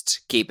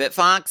first Keep It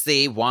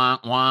Foxy, wah,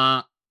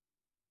 wah.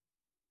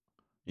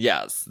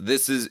 Yes,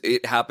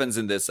 it happens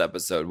in this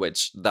episode,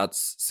 which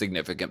that's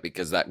significant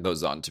because that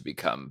goes on to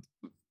become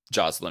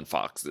Jocelyn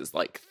Fox's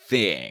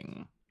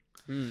thing.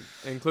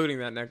 Including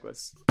that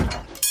necklace.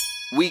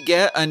 We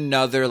get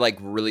another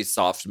really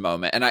soft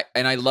moment.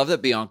 And I love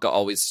that Bianca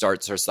always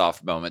starts her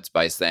soft moments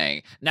by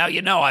saying, now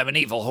I'm an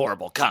evil,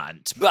 horrible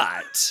cunt,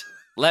 but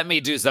let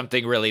me do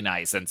something really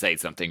nice and say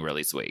something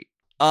really sweet.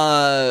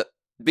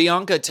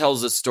 Bianca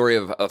tells a story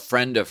of a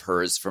friend of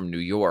hers from New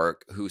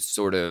York who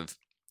sort of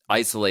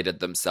isolated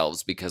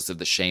themselves because of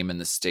the shame and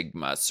the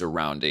stigma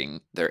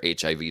surrounding their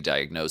HIV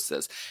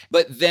diagnosis.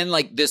 But then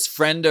this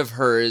friend of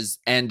hers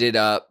ended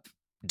up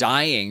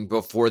dying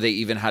before they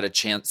even had a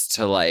chance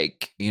to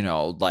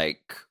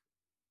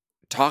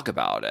talk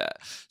about it.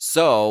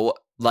 So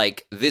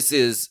this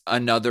is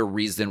another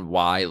reason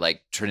why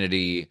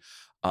Trinity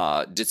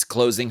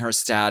disclosing her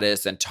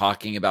status and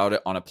talking about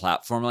it on a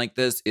platform like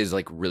this is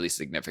really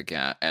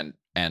significant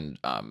and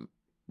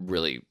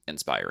really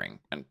inspiring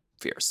and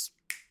fierce.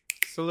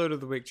 Salute of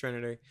the week,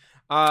 Trinity.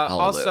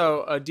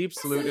 Also, a deep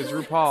salute is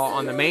RuPaul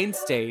on the main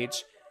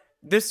stage.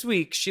 This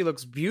week, she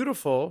looks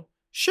beautiful,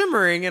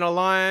 shimmering in a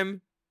lime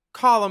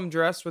column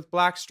dress with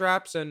black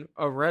straps and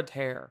a red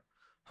hair.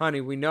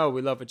 Honey, we know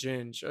we love a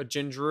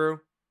gingeroo.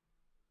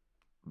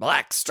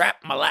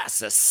 Blackstrap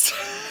molasses.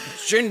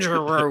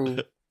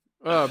 Gingeroo.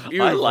 Oh, I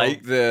beautiful.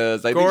 like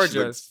this. I think she looks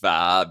Gorgeous.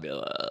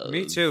 fabulous.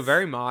 Me too.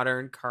 Very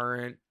modern,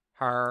 current.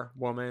 Her,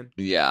 woman,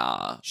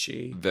 Yeah.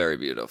 she. Very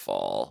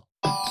beautiful.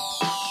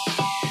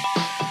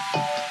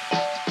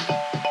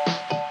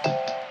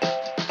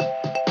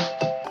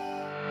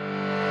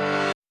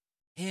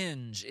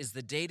 Hinge is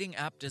the dating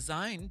app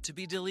designed to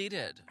be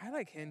deleted. I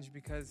like Hinge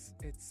because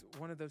it's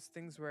one of those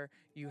things where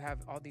you have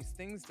all these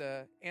things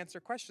to answer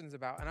questions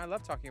about, and I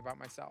love talking about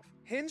myself.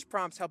 Hinge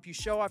prompts help you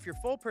show off your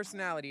full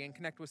personality and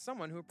connect with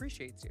someone who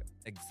appreciates you.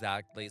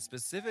 Exactly.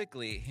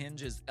 Specifically,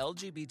 Hinge's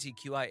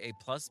LGBTQIA+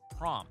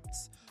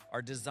 prompts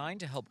are designed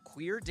to help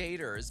queer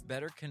daters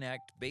better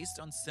connect based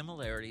on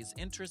similarities,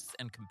 interests,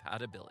 and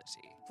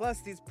compatibility.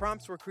 Plus, these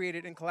prompts were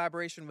created in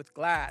collaboration with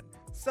GLAAD,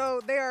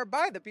 so they are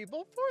by the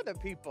people for the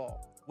people.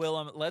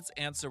 Willem, let's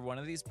answer one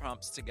of these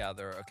prompts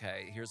together.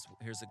 Okay, here's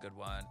a good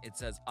one. It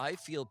says, I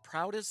feel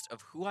proudest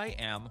of who I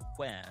am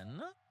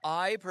when...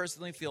 I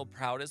personally feel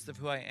proudest of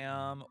who I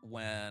am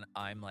when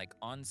I'm like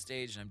on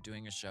stage and I'm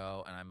doing a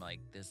show and I'm like,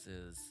 this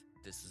is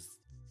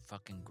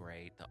fucking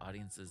great. The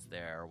audience is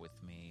there with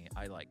me.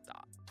 I like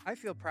that. I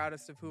feel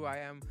proudest of who I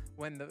am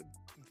when the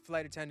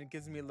flight attendant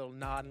gives me a little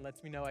nod and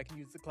lets me know I can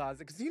use the closet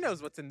because he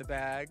knows what's in the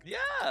bag. Yeah.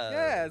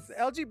 Yes,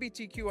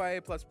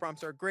 LGBTQIA+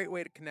 prompts are a great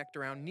way to connect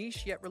around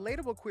niche yet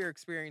relatable queer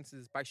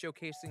experiences by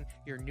showcasing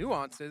your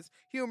nuances,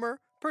 humor,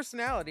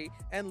 personality,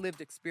 and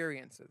lived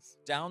experiences.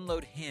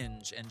 Download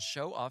Hinge and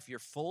show off your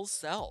full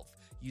self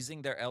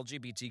using their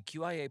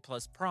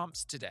LGBTQIA+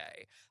 prompts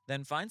today.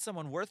 Then find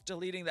someone worth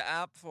deleting the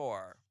app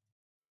for.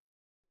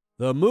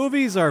 The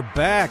movies are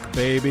back,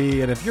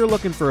 baby, and if you're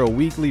looking for a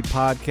weekly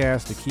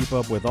podcast to keep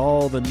up with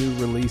all the new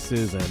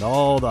releases and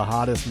all the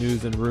hottest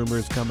news and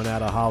rumors coming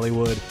out of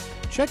Hollywood,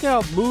 check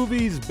out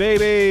Movies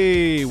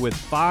Baby with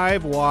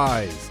 5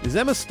 Ys. Is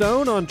Emma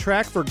Stone on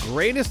track for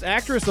greatest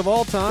actress of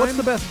all time? What's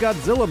the best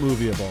Godzilla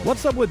movie of all?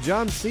 What's up with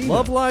John Cena?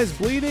 Love Lies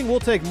Bleeding? We'll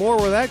take more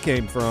where that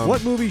came from.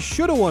 What movie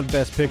should have won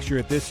Best Picture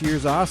at this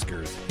year's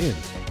Oscars? Hint.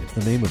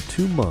 The name of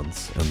 2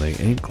 months, and they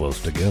ain't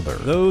close together.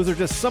 Those are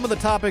just some of the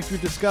topics we've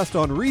discussed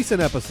on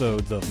recent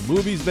episodes of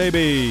Movies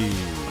Baby.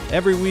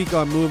 Every week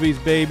on Movies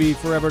Baby,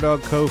 Forever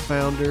Dog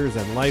co-founders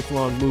and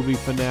lifelong movie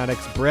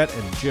fanatics Brett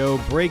and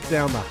Joe break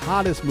down the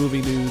hottest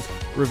movie news,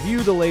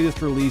 review the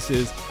latest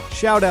releases,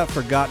 shout out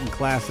forgotten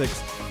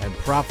classics, and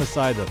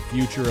prophesy the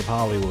future of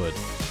Hollywood.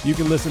 You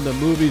can listen to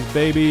Movies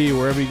Baby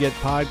wherever you get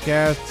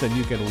podcasts, and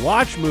you can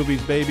watch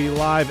Movies Baby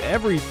live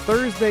every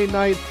Thursday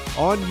night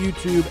on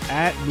YouTube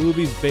at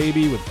Movies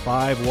Baby with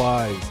 5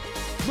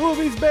 Ys.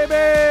 Movies Baby!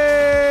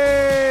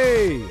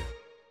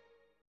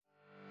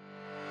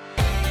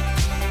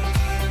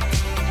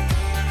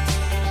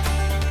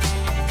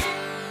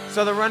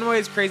 So the runway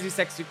is crazy,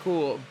 sexy,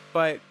 cool,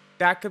 but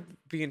that could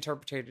be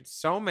interpreted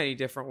so many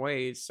different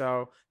ways.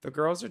 So the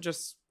girls are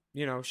just,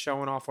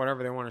 showing off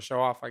whatever they want to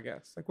show off, I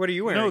guess. Like, what are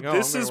you wearing? No,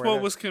 this is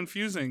what was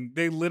confusing.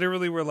 They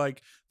literally were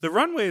like, the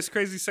runway is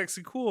crazy,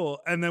 sexy, cool.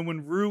 And then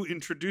when Rue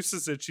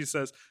introduces it, she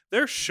says,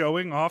 they're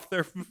showing off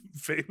their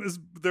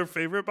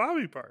favorite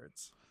body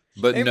parts.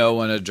 But no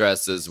one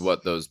addresses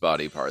what those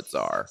body parts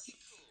are.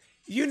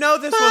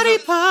 This body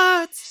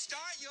parts.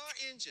 Start your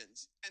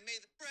engines and may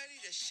them ready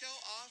to show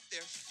off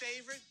their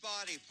favorite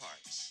body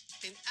parts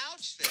in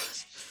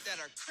outfits that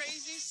are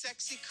crazy,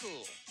 sexy,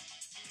 cool.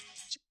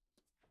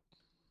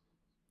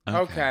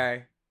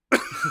 Okay.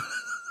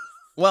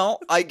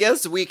 Well, I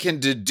guess we can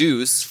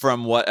deduce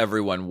from what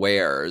everyone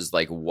wears,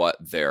 like what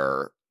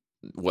their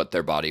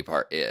body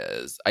part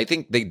is. I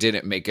think they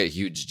didn't make a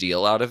huge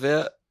deal out of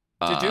it.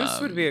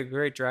 Deduce would be a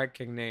great drag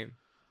king name.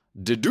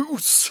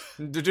 Deduce.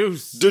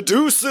 Deduce.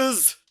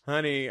 Deduces.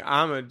 Honey,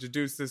 I'm going to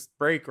deduce this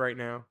break right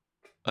now.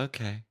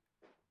 Okay.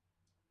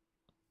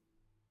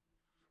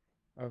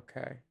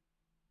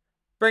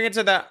 Bring it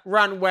to the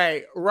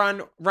runway.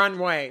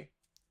 Runway.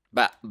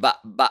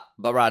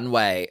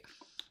 Runway.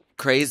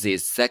 Crazy,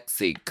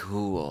 sexy,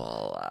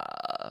 cool.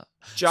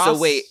 Joss, So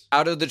wait,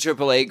 out of the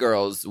AAA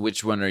girls,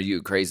 which one are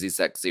you? Crazy,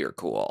 sexy, or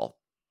cool?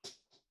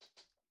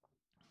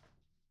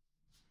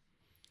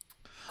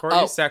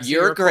 Courtney, sexy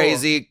you're or cool?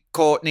 crazy,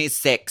 Courtney,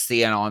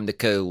 sexy, and I'm the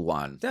cool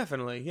one.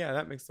 Definitely. Yeah,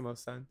 that makes the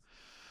most sense.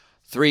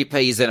 3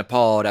 peas in a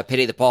pod. I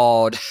pity the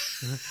pod.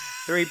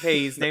 3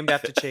 Ps named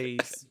after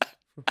cheese.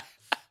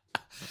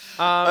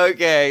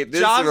 Okay,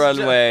 this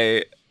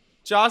runway.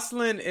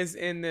 Jocelyn is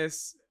in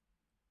this.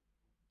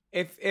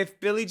 If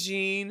Billie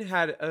Jean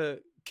had a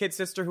kid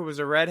sister who was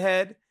a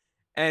redhead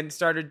and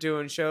started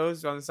doing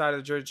shows on the side of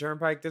the Georgia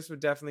Turnpike, this would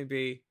definitely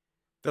be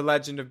the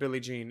legend of Billie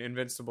Jean,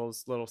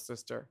 Invincible's little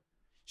sister.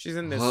 She's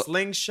in this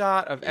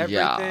slingshot of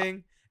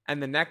everything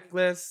and the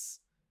necklace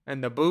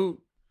and the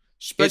boot.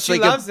 But she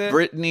loves it.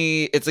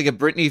 It's like a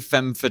Britney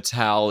Femme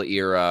Fatale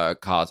era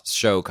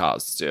show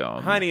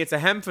costume. Honey, it's a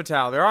hem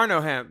fatale. There are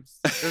no hems.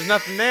 There's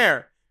nothing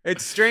there.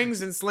 It's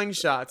strings and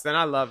slingshots, and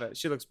I love it.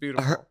 She looks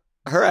beautiful.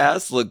 Her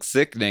ass looks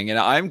sickening, and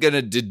I'm going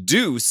to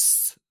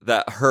deduce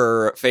that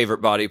her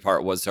favorite body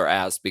part was her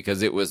ass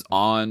because it was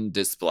on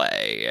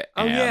display.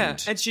 Oh, yeah.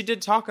 And she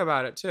did talk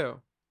about it,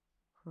 too.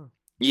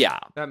 Yeah.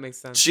 That makes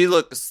sense.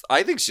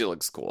 I think she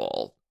looks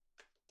cool.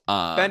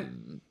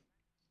 Ben's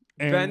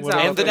And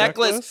out. the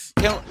necklace.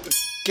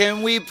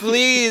 Can we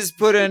please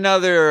put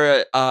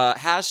another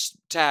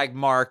hashtag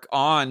mark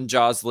on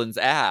Jocelyn's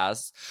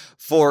ass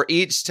for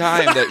each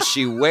time that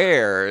she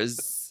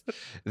wears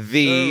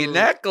the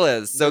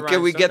necklace? So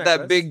can we get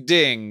that big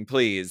ding,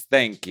 please?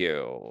 Thank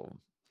you.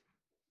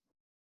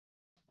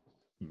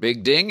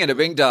 Big ding and a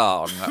bing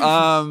dong.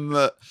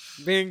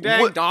 Bing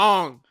dang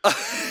dong.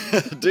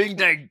 Ding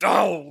dang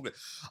dong.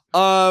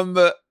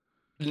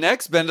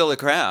 Next, Ben de la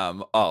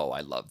Creme. Oh,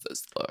 I love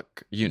this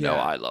look. You know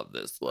I love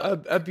this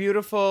look. A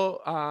beautiful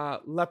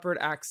leopard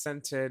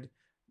accented,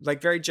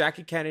 like very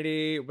Jackie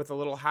Kennedy with a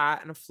little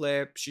hat and a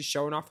flip. She's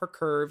showing off her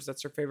curves.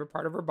 That's her favorite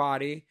part of her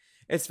body.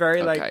 It's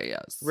very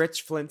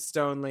rich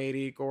Flintstone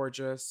lady,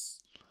 gorgeous.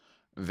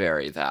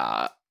 Very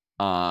that.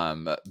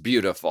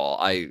 Beautiful.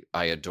 I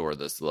adore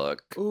this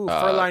look. Ooh,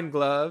 fur-lined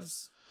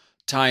gloves.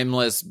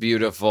 Timeless,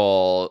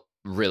 beautiful,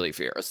 really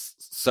fierce.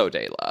 So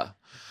Dela.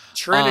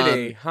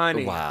 Trinity,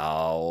 honey.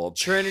 Wow.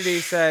 Trinity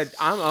said,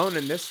 I'm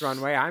owning this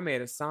runway. I made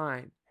a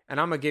sign. And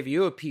I'm going to give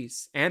you a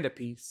piece and a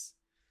piece.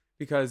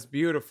 Because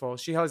beautiful.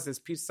 She has this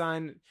peace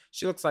sign.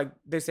 She looks like,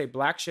 they say,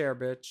 black Cher,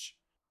 bitch.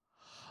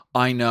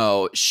 I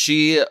know.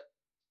 She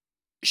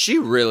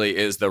really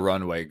is the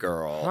runway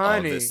girl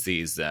of this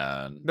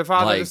season. The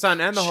Father, the Son,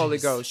 and the Holy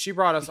Ghost. She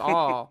brought us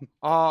all.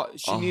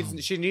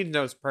 She needs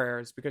those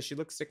prayers because she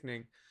looks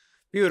sickening.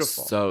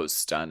 Beautiful. So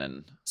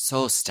stunning.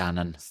 So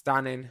stunning.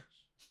 Stunning.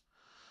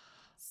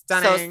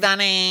 So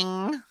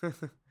stunning.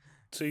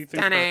 So you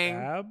think her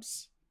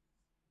abs?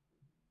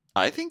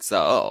 I think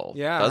so.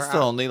 Yeah. That's the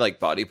only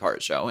body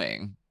part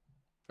showing.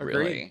 Agreed.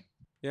 Really.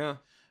 Yeah.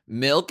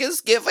 Milk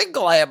is giving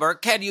glamour.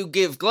 Can you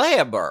give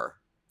glamour?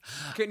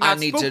 I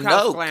need to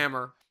know.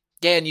 Glamour.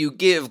 Can you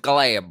give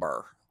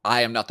glamour?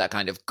 I am not that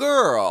kind of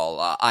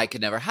girl. I could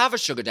never have a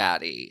sugar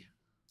daddy.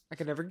 I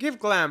could never give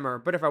glamour.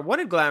 But if I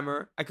wanted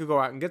glamour, I could go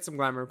out and get some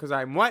glamour because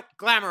I'm what?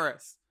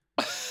 Glamorous.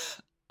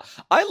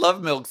 I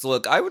love Milk's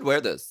look. I would wear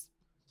this.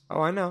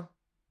 Oh, I know.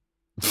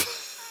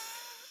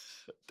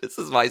 This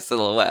is my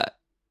silhouette.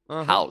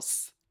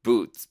 House.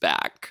 Boots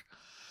back.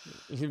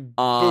 Boot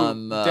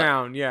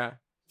down, yeah.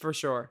 For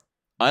sure.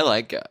 I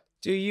like it.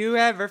 Do you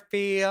ever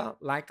feel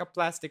like a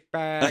plastic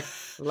bag?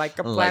 Like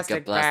a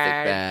plastic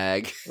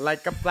bag.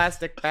 Like a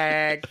plastic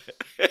bag.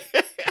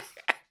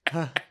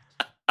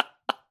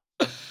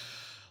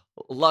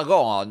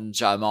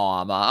 Laganja,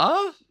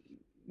 mama.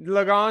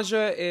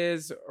 Laganja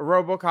is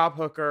RoboCop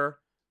hooker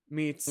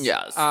meets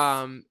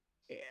Heather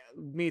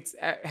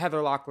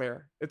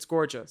Locklear. It's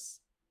gorgeous.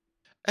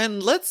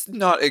 And let's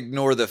not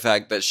ignore the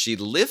fact that she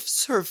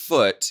lifts her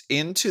foot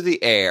into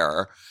the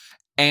air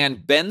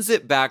and bends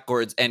it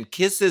backwards and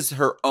kisses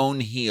her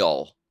own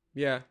heel.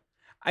 Yeah.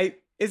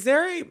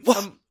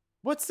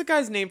 What's the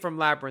guy's name from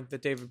Labyrinth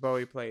that David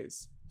Bowie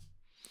plays?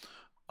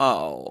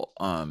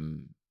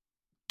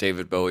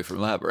 David Bowie from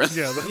Labyrinth.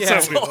 Yeah,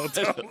 that's how we know.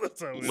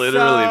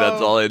 Literally,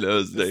 that's all I know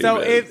is David.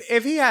 So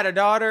if he had a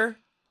daughter,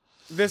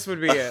 this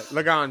would be it.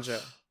 Laganja.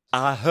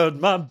 I heard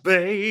my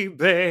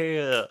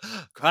baby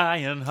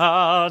crying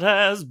hard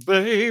as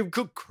babe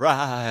could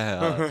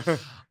cry.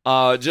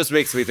 Just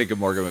makes me think of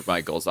Morgan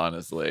McMichaels,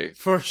 honestly.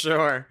 For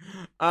sure.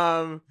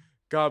 God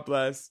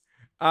bless.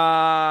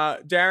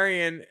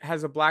 Darian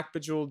has a black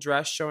bejeweled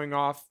dress showing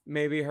off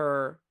maybe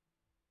her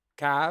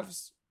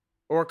calves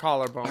or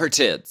collarbone. Her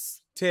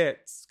tits.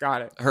 Tits.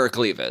 Got it. Her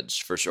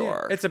cleavage, for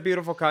sure. Yeah, it's a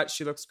beautiful cut.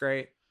 She looks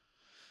great.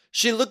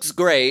 She looks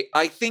great.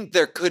 I think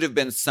there could have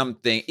been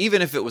something,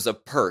 even if it was a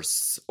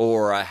purse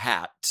or a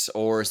hat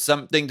or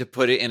something to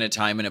put it in a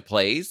time and a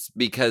place,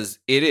 because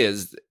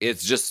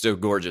it's just a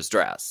gorgeous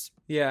dress.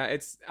 Yeah,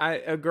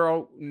 a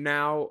girl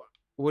now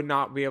would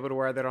not be able to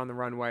wear that on the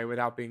runway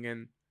without being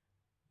in,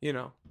 being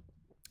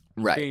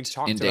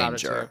talked in about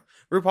danger. It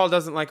too. RuPaul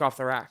doesn't like off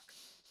the rack.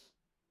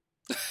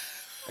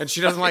 And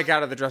she doesn't like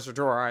out of the dresser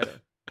drawer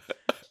either.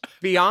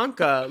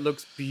 Bianca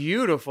looks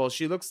beautiful.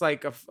 She looks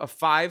like a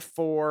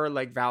 5'4",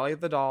 like Valley of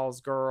the Dolls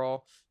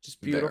girl.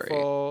 Just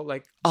beautiful.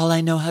 Like all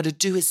I know how to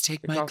do is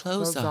take my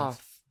clothes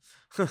off.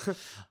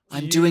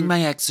 I'm doing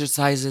my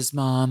exercises,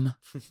 Mom.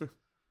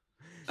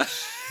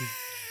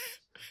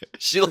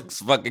 She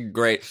looks fucking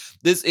great.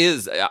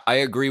 I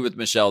agree with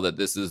Michelle that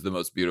this is the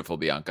most beautiful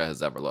Bianca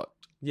has ever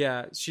looked.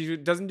 Yeah, she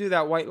doesn't do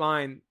that white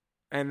line,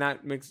 and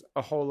that makes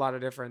a whole lot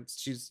of difference.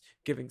 She's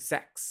giving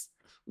sex.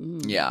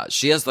 Ooh. Yeah,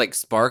 she has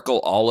sparkle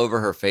all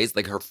over her face.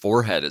 Her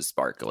forehead is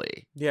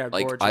sparkly. Yeah,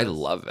 gorgeous. I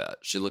love it.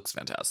 She looks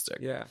fantastic.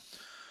 Yeah.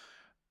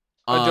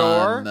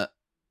 Adora.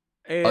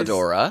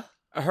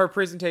 Her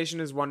presentation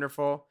is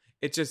wonderful.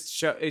 It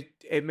just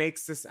it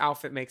makes this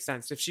outfit make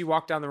sense. If she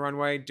walked down the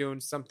runway doing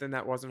something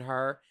that wasn't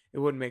her, it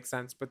wouldn't make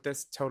sense. But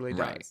this totally does.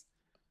 Right.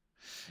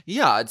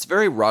 Yeah, it's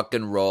very rock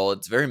and roll.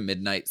 It's very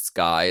Midnight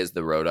Sky is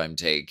the road I'm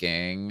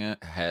taking.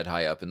 Head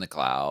high up in the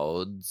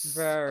clouds.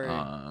 Very.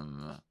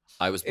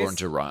 I was born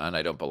to run.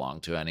 I don't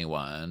belong to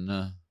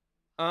anyone.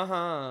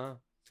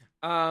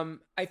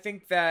 I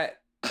think that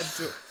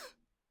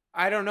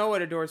I don't know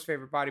what Adore's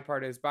favorite body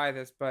part is by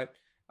this, but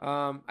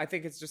I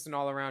think it's just an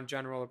all-around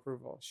general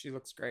approval. She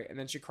looks great, and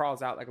then she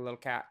crawls out like a little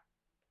cat.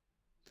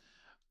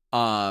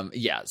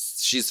 Yes,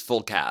 she's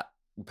full cat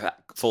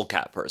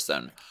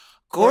person.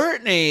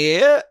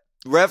 Courtney,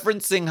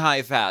 referencing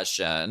high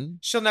fashion.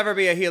 She'll never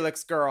be a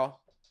Helix girl.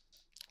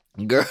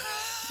 Girl,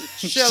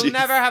 She'll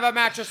never have a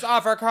mattress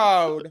offer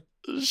code.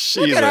 She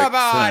Look at her looks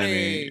body.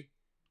 funny.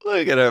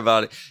 Look at her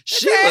body.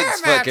 She a hair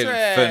looks fucking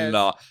mattress.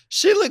 phenomenal.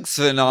 She looks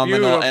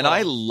phenomenal, and Beautiful.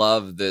 I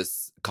love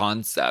this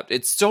concept.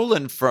 It's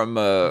stolen from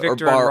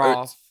Victor and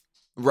Rolf.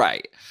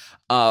 right?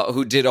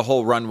 Who did a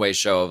whole runway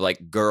show of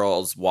like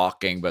girls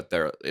walking, but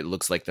it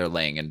looks like they're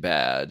laying in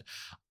bed.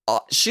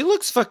 She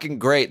looks fucking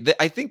great.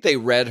 I think they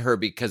read her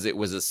because it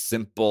was a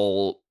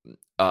simple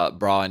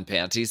bra and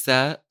panty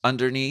set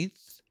underneath.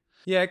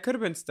 Yeah, it could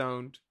have been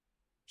stoned.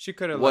 She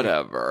could have.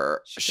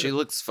 Whatever. she She could've-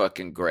 looks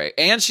fucking great.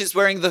 And she's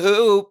wearing the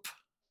hoop.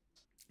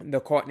 The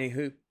Courtney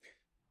hoop.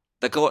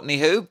 The Courtney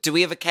hoop. Do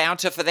we have a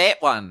counter for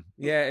that one?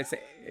 Yeah,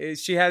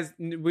 she has.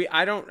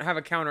 I don't have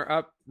a counter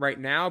up right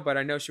now, but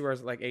I know she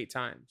wears it like 8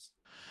 times.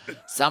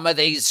 Some of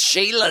these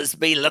Sheilas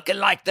be looking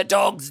like the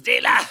dog's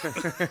dinner.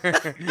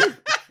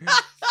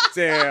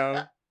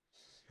 Damn.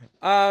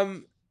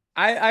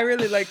 I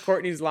really like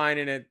Courtney's line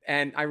in it,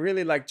 and I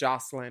really like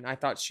Jocelyn. I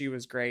thought she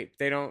was great.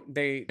 In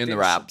They the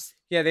raps.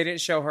 Yeah, they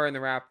didn't show her in the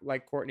rap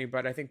like Courtney,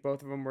 but I think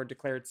both of them were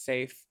declared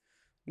safe.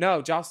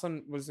 No,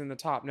 Jocelyn was in the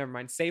top. Never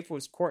mind. Safe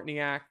was Courtney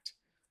Act.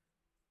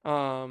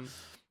 Looking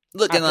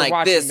After like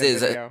watching this the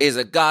is video. is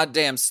a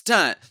goddamn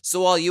stunt,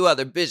 so all you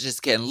other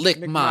bitches can lick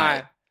Lick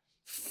my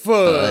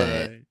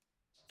foot.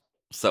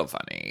 So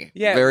funny.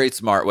 Yeah. Very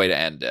smart way to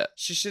end it.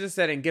 She should have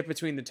said, and get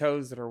between the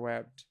toes that are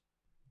webbed.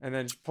 And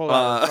then just pull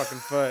out her fucking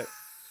foot.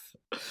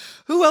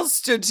 Who else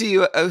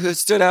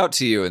stood out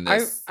to you in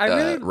this I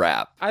really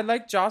rap? I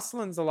like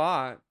Jocelyn's a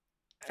lot.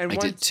 And I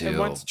once, did too. And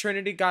once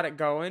Trinity got it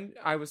going,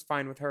 I was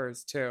fine with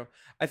hers too.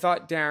 I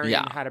thought Darian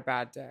Yeah. had a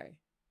bad day.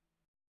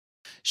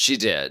 She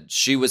did.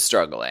 She was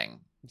struggling.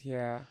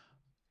 Yeah.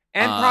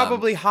 And Um,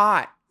 probably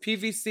hot.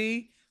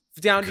 PVC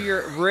down to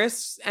your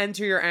wrists and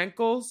to your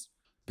ankles.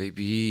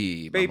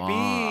 Baby. Baby.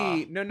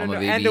 Mama. No. Mama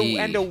And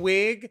baby. a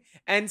wig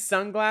and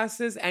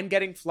sunglasses and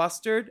getting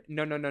flustered.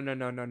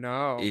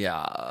 No.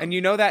 Yeah. And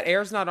you know that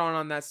air's not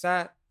on that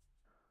set.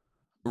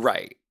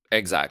 Right.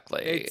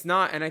 Exactly. It's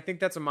not. And I think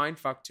that's a mind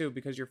fuck too,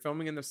 because you're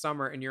filming in the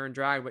summer and you're in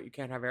drag, but you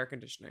can't have air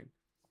conditioning.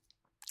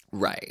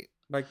 Right.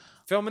 Like,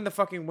 film in the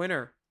fucking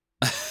winter.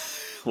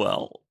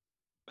 Well,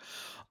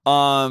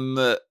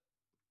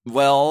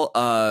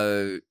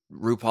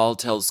 RuPaul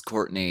tells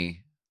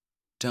Courtney,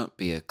 "Don't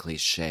be a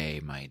cliche,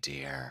 my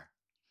dear.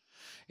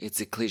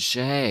 It's a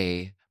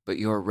cliche, but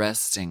you're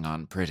resting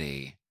on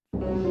pretty.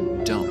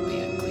 Don't be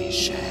a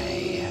cliche."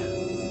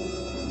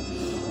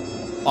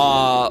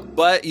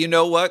 But you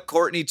know what?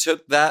 Courtney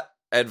took that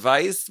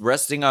advice,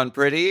 resting on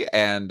pretty,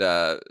 and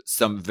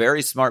some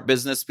very smart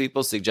business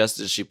people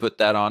suggested she put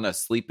that on a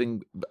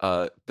sleeping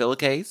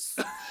pillowcase.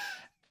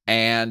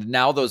 And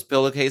now those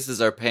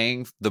pillowcases are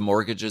paying the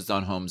mortgages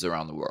on homes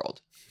around the world.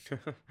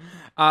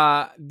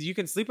 You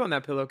can sleep on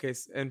that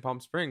pillowcase in Palm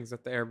Springs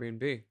at the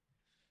Airbnb.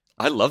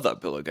 I love that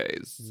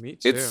pillowcase. Me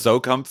too. It's so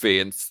comfy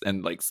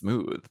and like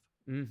smooth.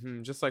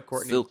 Just like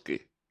Courtney. Silky.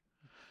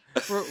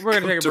 We're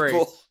gonna take a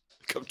break.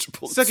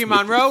 Comfortable. and Silky smooth.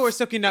 Monroe or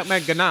Silky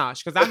Nutmeg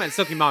Ganache? Because I'm at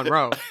Silky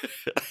Monroe.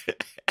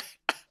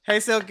 Hey,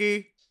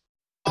 Silky.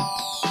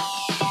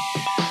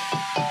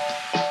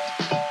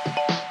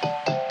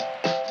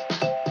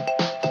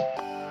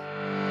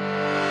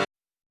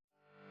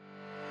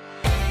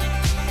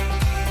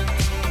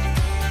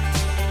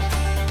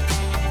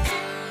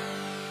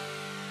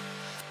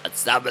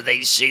 Some of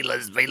these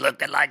Sheilas be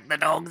looking like the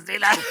dog's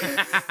dinner.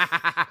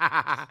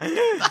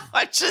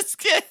 I'm just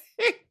kidding.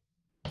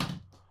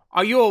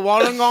 Are you a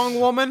Wollongong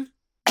woman?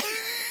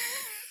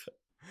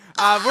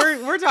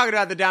 We're talking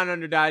about the Down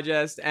Under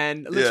Digest,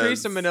 and Latrice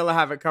Yes. and Manila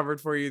have it covered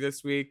for you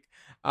this week.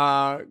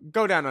 Go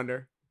Down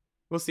Under.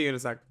 We'll see you in a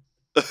sec.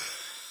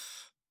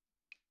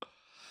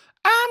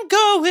 I'm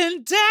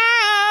going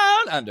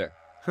down under.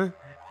 I'm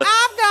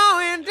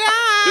going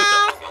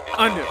down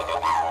under.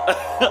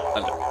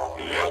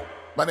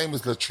 My name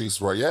is Latrice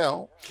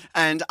Royale,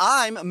 And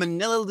I'm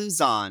Manila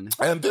Luzon.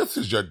 and this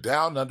is your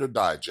Down Under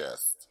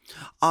Digest.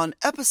 On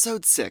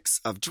episode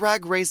 6 of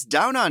Drag Race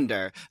Down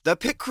Under, the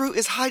pit crew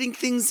is hiding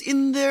things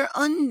in their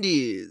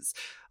undies.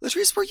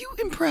 Latrice, were you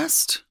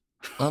impressed?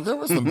 There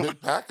were some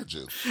big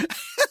packages.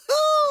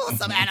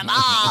 Some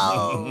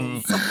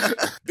animals!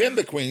 Then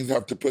the queens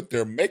have to put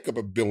their makeup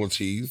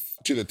abilities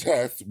to the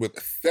test with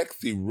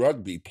sexy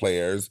rugby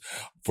players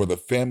for the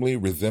Family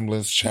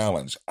Resemblance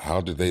Challenge.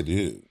 How did they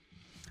do?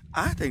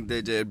 I think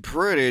they did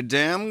pretty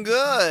damn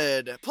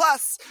good.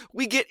 Plus,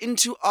 we get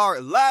into our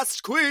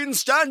Last Queen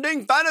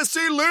Standing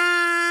Fantasy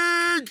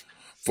League!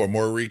 For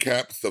more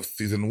recaps of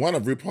season 1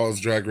 of RuPaul's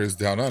Drag Race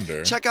Down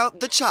Under, Check out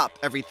The Chop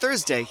every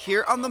Thursday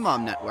here on the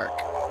Mom Network.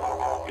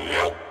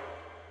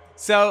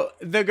 So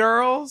the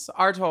girls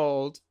are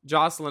told,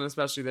 Jocelyn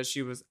especially, that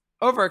she was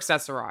over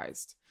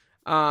accessorized.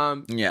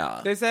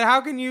 Yeah. They said,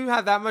 how can you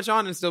have that much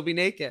on and still be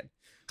naked?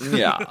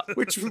 Yeah.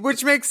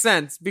 Which makes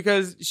sense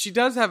because she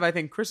does have, I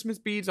think, Christmas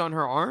beads on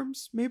her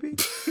arms, maybe.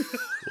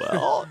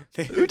 Well,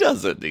 who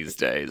doesn't these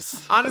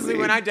days? Honestly,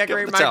 when I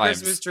decorate give my the times.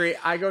 Christmas tree,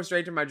 I go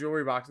straight to my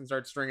jewelry box and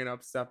start stringing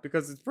up stuff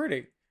because it's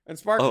pretty and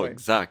sparkly. Oh,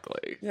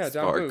 exactly. Yeah,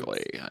 down boots.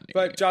 Sparkly, honey.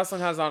 But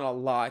Jocelyn has on a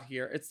lot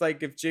here. It's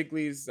like if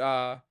Jiggly's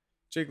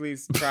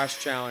trash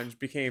challenge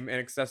became an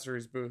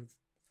accessories booth.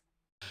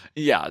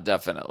 Yeah,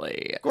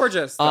 definitely.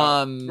 Gorgeous.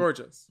 Though.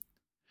 Gorgeous.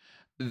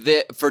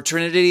 For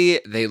Trinity,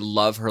 they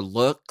love her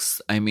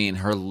looks. I mean,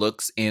 her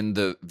looks in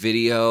the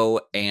video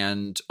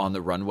and on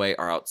the runway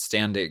are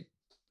outstanding,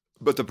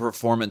 but the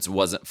performance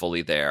wasn't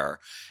fully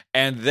there.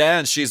 And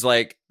then she's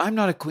like, I'm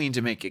not a queen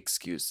to make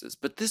excuses,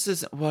 but this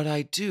isn't what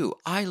I do.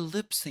 I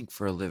lip sync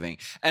for a living.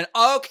 And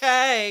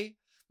okay,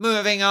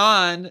 moving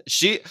on.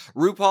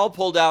 RuPaul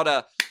pulled out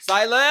a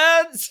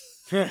silence.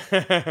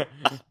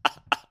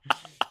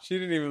 She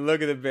didn't even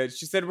look at the bitch.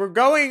 She said, we're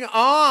going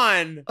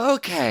on.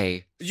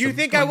 Okay. You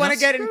think I want to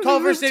get in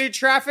Culver City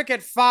traffic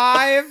at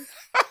 5?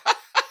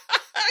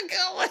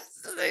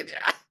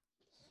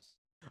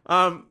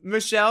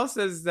 Michelle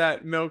says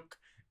that Milk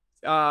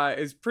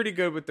is pretty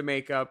good with the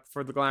makeup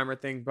for the glamour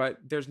thing, but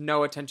there's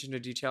no attention to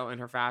detail in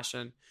her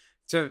fashion.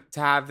 To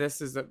have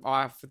this as an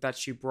outfit that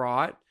she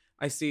brought,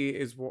 I see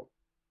is what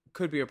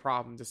could be a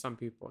problem to some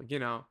people, you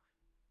know.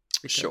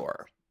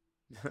 Sure.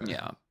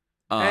 Yeah.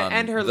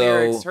 And her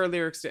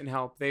lyrics didn't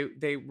help.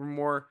 They were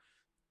more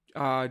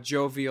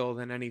jovial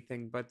than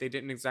anything, but they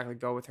didn't exactly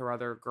go with her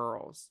other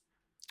girls.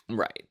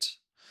 Right.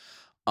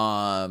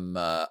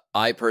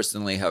 I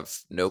personally have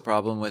no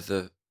problem with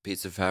a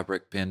piece of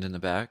fabric pinned in the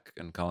back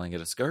and calling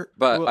it a skirt,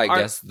 but Well, I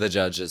guess the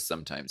judges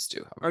sometimes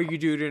do. Are you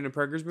dude in a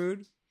Preggers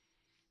mood?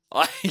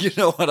 You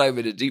know what? I'm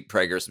in a deep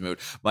Preggers mood.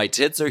 My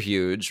tits are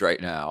huge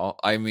right now.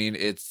 I mean,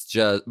 it's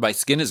just my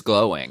skin is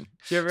glowing.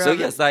 So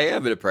yes, I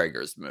am in a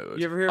Preggers mood.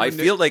 You ever hear? I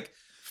feel like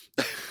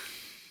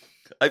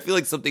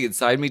something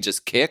inside me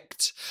just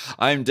kicked.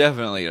 I'm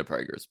definitely in a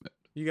Preggers mood.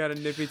 You got a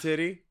nippy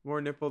titty,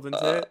 more nipple than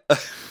tit,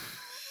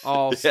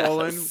 all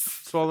swollen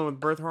with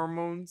birth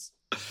hormones.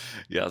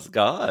 Yes,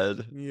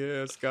 God.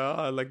 Yes,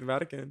 God, like the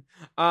Vatican.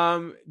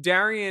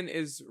 Darian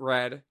is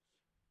red.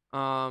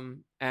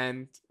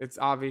 And it's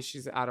obvious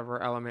she's out of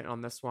her element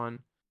on this one.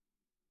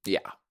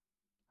 Yeah.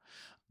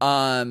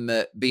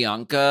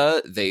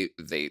 Bianca, they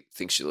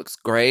think she looks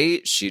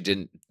great. She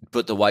didn't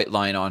put the white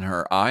line on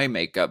her eye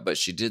makeup, but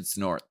she did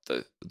snort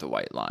the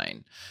white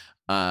line.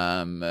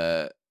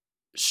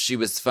 She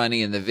was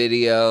funny in the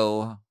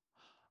video.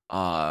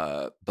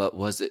 But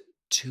was it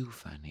too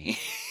funny?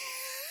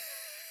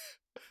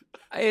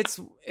 They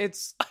gotta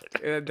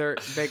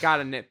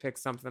nitpick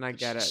something. I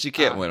get it. She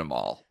can't win them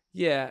all.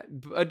 Yeah,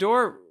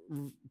 Adore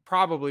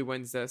probably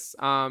wins this.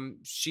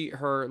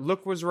 Her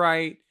look was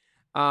right,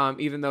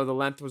 even though the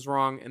length was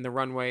wrong in the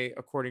runway,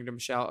 according to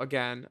Michelle.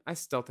 Again, I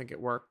still think it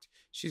worked.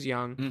 She's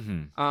young.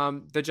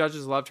 Mm-hmm. The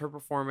judges loved her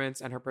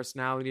performance, and her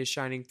personality is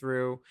shining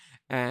through.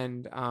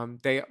 And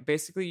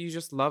you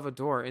just love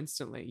Adore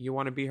instantly. You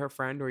want to be her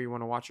friend, or you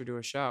want to watch her do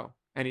a show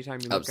anytime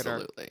you look at her.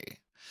 Absolutely.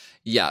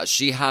 Yeah,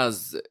 she's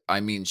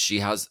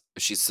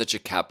such a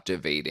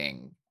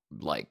captivating,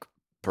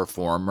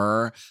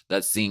 performer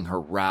that seeing her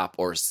rap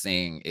or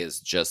sing is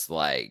just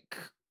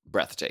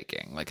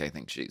breathtaking. I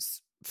think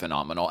she's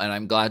phenomenal, and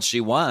I'm glad she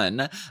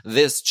won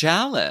this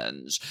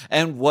challenge.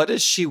 And what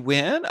does she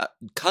win?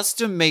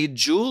 Custom made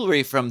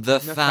jewelry from the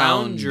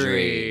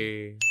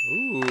Foundry.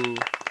 Ooh.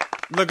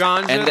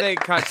 Laganja, they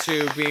cut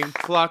to being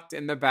plucked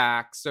in the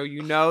back, so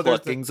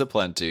pluckings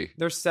aplenty.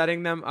 They're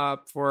setting them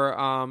up for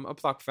a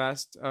pluck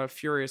fest, a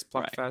furious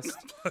pluck fest.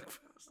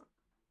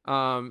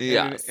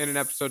 Yes. In an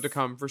episode to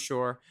come for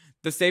sure.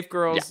 The safe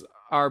girls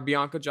are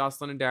Bianca,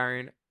 Jocelyn, and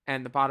Darian,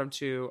 and the bottom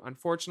two,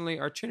 unfortunately,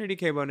 are Trinity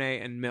K.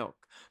 Bonet and Milk.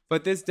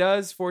 But this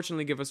does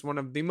fortunately give us one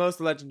of the most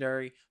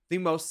legendary, the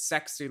most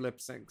sexy lip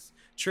syncs.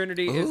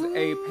 Trinity is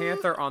a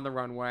panther on the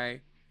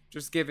runway,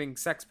 just giving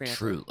sex panther.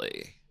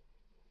 Truly.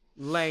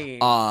 Laying.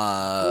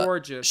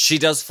 Gorgeous. She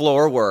does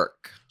floor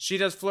work. She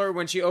does floor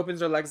when she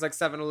opens her legs like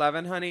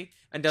 7-Eleven, honey,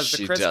 and does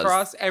the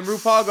crisscross. And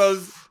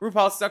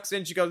RuPaul sucks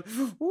in, she goes,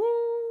 woo.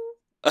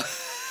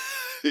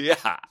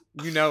 Yeah.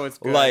 You know it's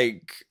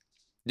good.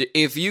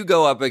 If you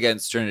go up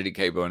against Trinity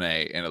K.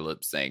 Bonet in a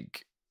lip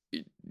sync,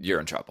 you're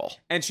in trouble.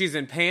 And she's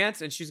in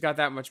pants, and she's got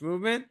that much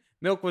movement.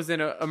 Milk was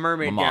in a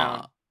mermaid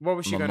gown. What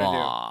was she going to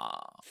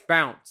do?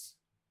 Bounce.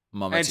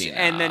 Mama Tina.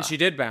 And then she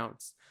did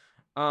bounce.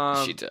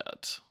 She did.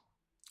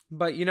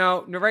 But,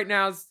 right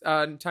now is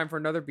time for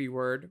another B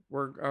word.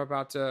 We're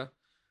about to...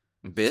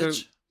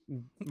 Bitch?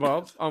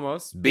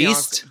 Almost.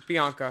 Beast?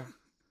 Bianca.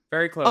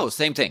 Very close. Oh,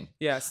 same thing.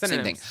 Yeah,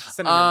 synonyms.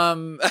 Same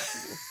thing.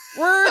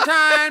 We're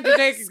time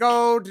to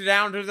go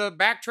down to the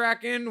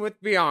backtracking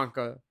with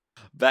Bianca.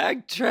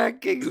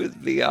 Backtracking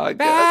with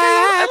Bianca.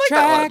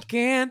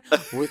 Backtracking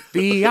with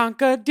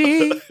Bianca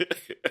D.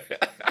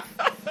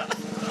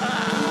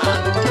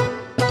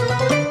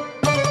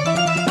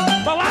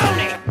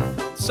 Baloney!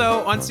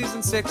 also on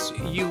season 6,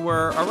 you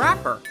were a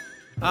rapper.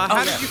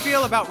 How did you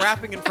feel about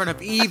rapping in front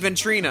of Eve and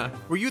Trina?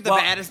 Were you the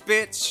baddest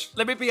bitch?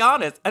 Let me be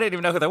honest. I didn't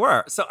even know who they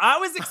were. So I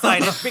was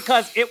excited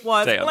because it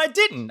was, Damn. well, I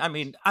didn't. I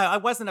mean, I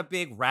wasn't a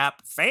big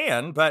rap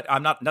fan, but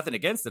I'm nothing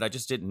against it. I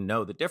just didn't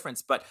know the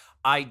difference. But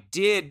I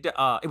did,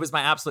 it was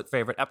my absolute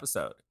favorite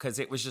episode because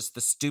it was just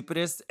the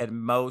stupidest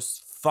and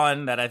most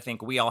fun that I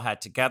think we all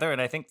had together.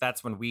 And I think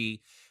that's when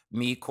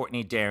me,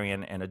 Courtney,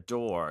 Darian, and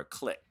Adore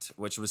clicked,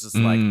 which was just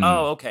like,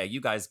 oh, okay,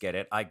 you guys get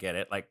it. I get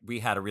it. Like, we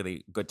had a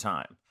really good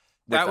time.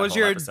 That was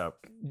your episode.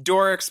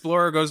 Dora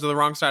Explorer goes to the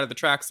wrong side of the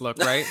tracks look,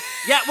 right?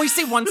 Yeah, we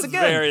see once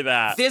again. Very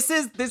that. This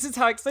is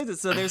how it explains it.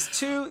 So there's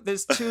two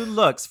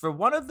looks. For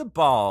one of the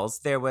balls,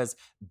 there was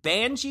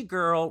Banji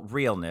Girl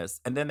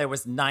realness, and then there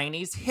was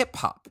 90s hip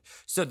hop.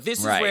 So this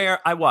is where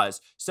I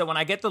was. So when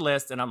I get the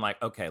list and I'm like,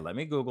 okay, let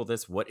me Google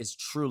this. What is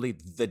truly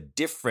the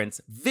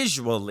difference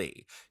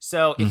visually?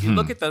 So if you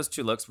look at those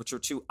two looks, which are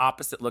two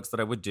opposite looks that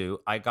I would do,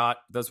 I got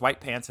those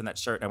white pants and that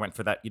shirt, and I went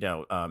for that,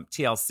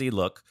 TLC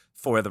look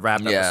for the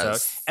rap episode.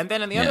 And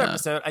then in the other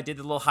episode, I did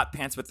the little hot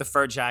pants with the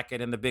fur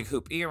jacket and the big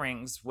hoop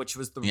earrings, which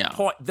was the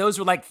point. Those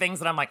were like things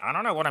that I'm like, I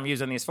don't know what I'm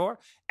using these for.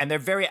 And they're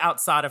very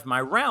outside of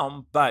my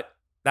realm, but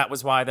that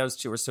was why those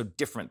two are so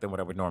different than what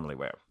I would normally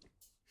wear.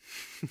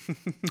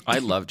 I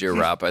loved your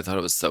rap. I thought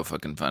it was so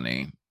fucking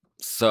funny.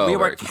 So we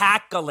were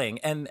cackling,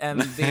 and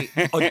the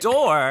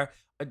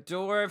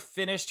Adore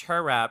finished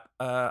her rap.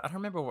 I don't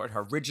remember what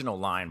her original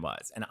line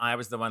was, and I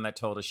was the one that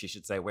told her she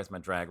should say, "Where's my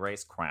drag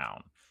race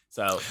crown?"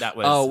 So that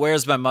was. Oh,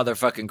 where's my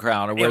motherfucking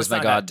crown, or where's my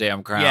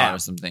goddamn crown, or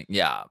something?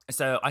 Yeah.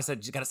 So I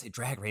said, "You got to say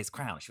drag race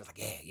crown." She was like,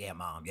 "Yeah,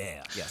 mom,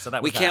 yeah." So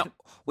that we can't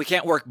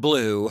work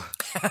blue.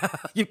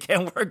 You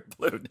can't work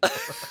blue.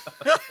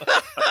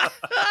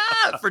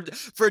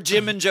 for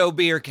Jim and Joe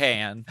beer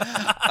can.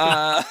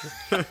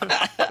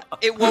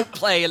 It won't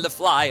play in the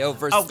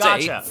flyover Oh,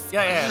 states. gotcha.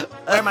 Yeah.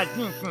 Where my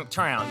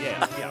crown?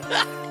 Yeah.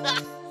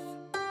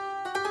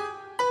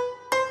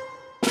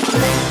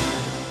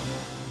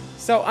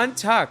 So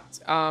Untucked,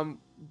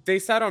 they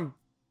sat on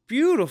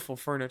beautiful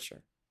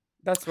furniture.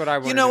 That's what I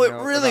wanted to know. It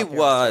really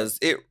was.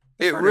 It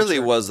really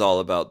was all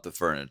about the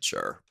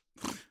furniture.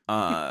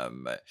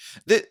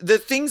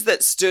 The things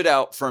that stood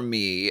out for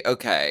me.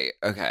 Okay.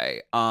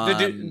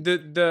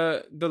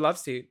 The love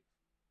seat.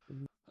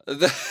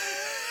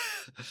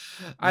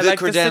 I the like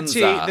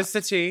credenza. the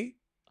settee.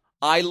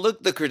 I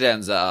looked the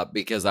credenza up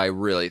because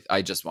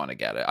I just want to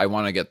get it. I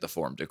want to get the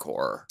form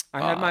decor.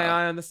 I had my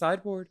eye on the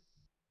sideboard.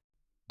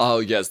 Oh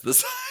yes, the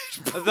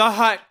sideboard. The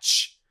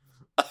hutch.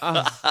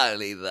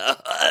 Honey, the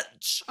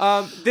hutch.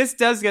 This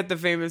does get the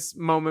famous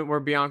moment where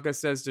Bianca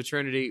says to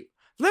Trinity,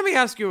 "Let me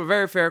ask you a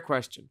very fair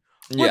question.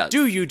 What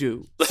do you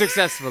do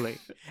successfully?"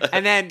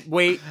 And then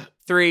wait,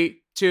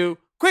 3, 2,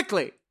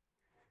 quickly.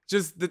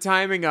 Just the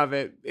timing of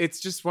it. It's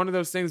just one of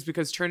those things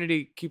because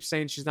Trinity keeps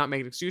saying she's not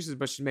making excuses,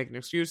 but she's making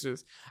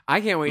excuses. I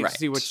can't wait to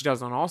see what she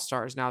does on All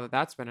Stars now that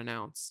that's been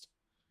announced.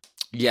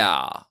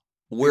 Yeah.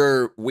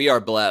 We are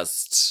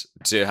blessed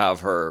to have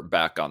her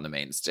back on the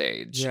main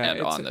stage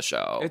and on the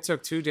show. It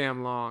took too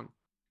damn long.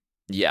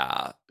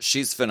 Yeah,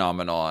 she's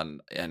phenomenal,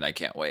 and I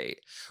can't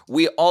wait.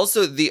 We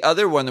also, the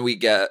other one that we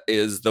get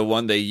is the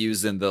one they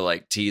use in the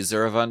like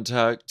teaser of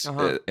Untucked,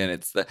 and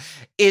it's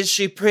is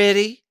she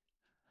pretty?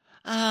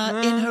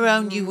 In her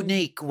own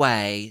unique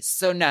way.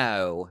 So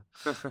no,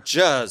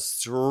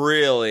 just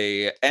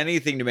really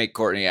anything to make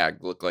Courtney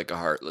Act look like a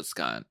heartless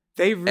cunt.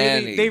 They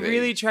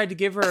really tried to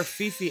give her a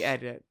Fifi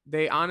edit.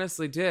 They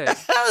honestly did.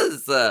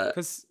 Because,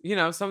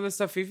 some of the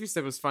stuff Fifi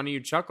said was funny.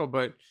 You chuckle,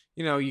 but,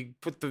 you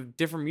put the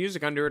different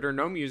music under it or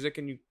no music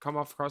and you come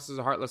off across as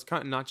a heartless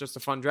cunt and not just a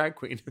fun drag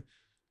queen.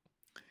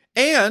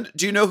 And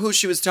do you know who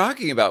she was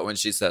talking about when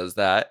she says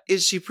that?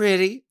 Is she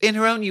pretty? In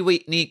her own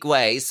unique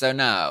way, so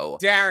no.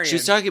 Darian. She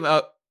was talking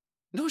about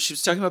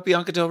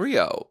Bianca Del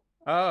Rio.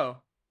 Oh.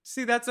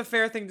 See, that's a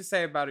fair thing to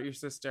say about your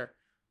sister.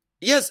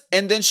 Yes,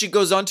 and then she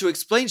goes on to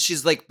explain,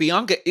 she's like,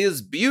 Bianca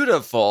is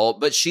beautiful,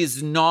 but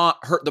she's not,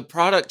 the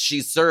product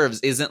she serves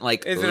isn't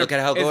like, look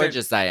at how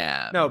gorgeous I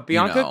am. No,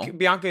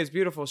 Bianca is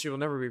beautiful. She will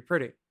never be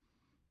pretty.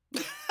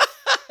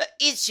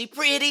 Is she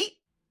pretty?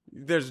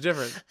 There's a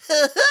difference.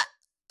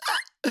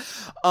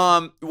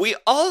 We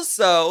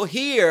also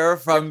hear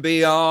from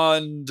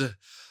beyond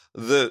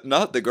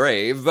not the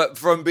grave, but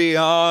from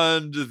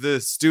beyond the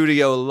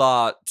studio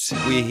lot,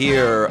 we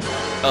hear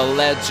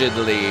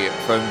allegedly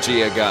from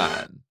Gia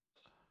Gunn.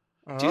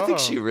 Do you think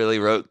she really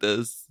wrote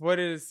this? What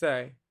did it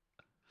say?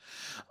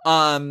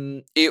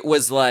 It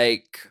was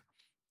like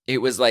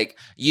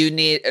you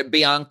need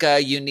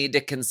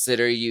to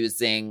consider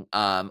using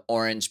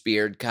orange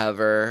beard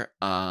cover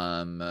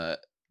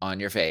on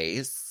your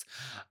face.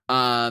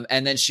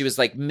 And then she was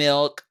like,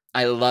 Milk,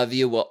 I love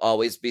you, we'll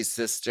always be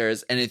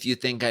sisters. And if you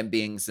think I'm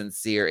being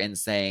sincere in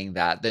saying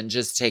that, then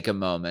just take a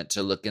moment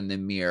to look in the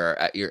mirror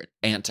at your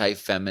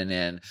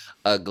anti-feminine,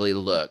 ugly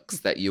looks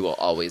that you will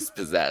always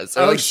possess.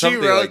 Oh, she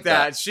wrote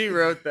that. She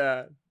wrote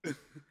that.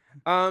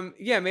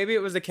 Yeah, maybe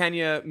it was a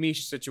Kenya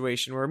Mish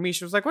situation where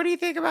Mish was like, what do you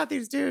think about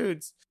these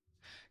dudes?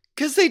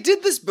 Because they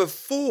did this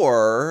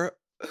before.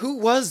 Who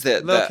was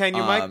it? Lil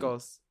Kenya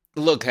Michaels.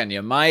 Lil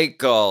Kenya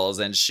Michaels,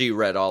 and she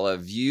read all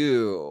of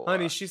you.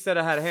 Honey, she said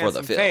I had a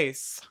handsome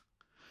face.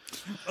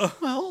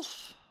 Well,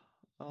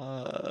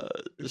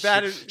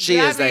 that she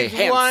is a means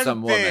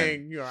handsome one thing.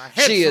 woman. You're a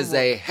handsome She is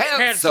a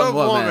handsome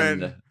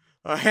woman.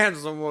 A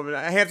handsome woman.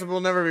 A handsome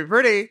will never be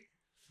pretty.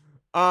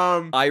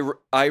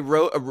 I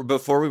wrote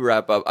before we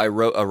wrap up. I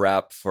wrote a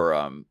rap for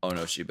Oh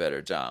No She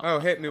Better Jump. Oh,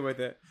 hit me with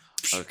it.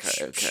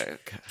 Okay.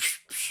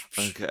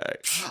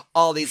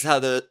 All these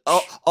other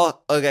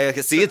okay.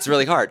 See, it's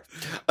really hard.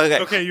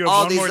 Okay, you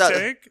have one more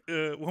take.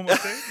 One more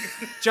take.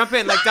 Jump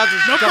in like that's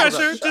no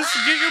pressure. Just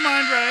get your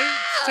mind right.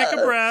 Take a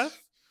breath.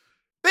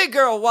 Big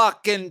girl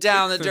walking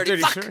down the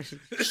dirty fuck.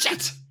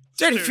 Shit.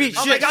 Dirty feet.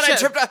 Oh my god,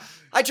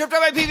 I tripped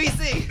on my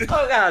PVC.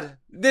 Oh god.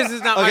 This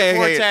is not my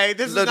forte.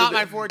 This is not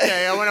my forte.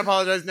 I want to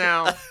apologize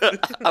now.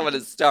 I'm going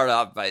to start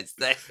off by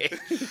saying,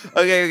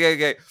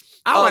 okay.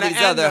 All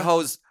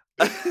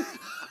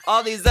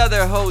these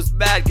other hoes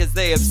mad because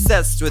they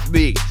obsessed with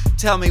me.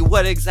 Tell me,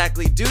 what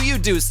exactly do you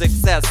do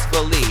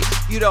successfully?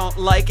 You don't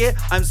like it?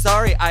 I'm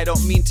sorry, I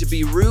don't mean to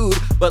be rude,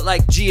 but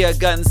like Gia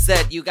Gunn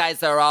said, you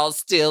guys are all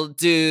still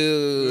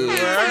dudes.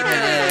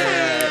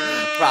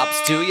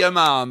 Props to your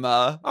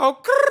mama.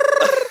 Oh,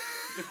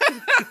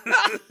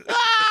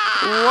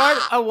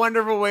 what a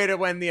wonderful way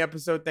to end the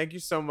episode. Thank you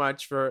so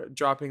much for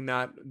dropping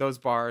those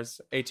bars,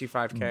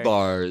 AT5K.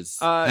 Bars,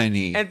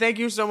 honey. And thank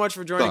you so much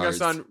for joining us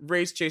on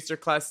Race Chaser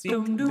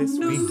Classique this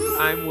week.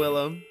 I'm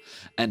Willem.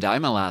 And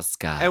I'm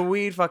Alaska. And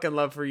we'd fucking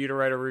love for you to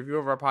write a review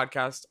of our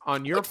podcast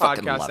on your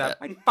podcast app.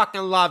 I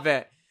fucking love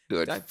it.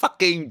 Dude, I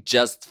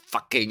just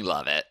fucking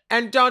love it.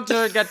 And don't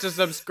forget to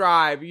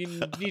subscribe. You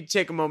need to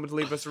take a moment to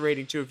leave us a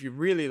rating too if you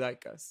really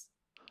like us.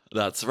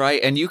 That's right.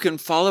 And you can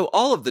follow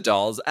all of the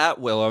dolls at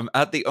Willem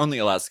at the Only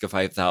Alaska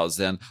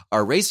 5000.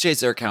 Our Race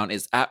Chaser account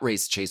is at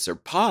Race Chaser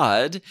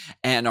Pod,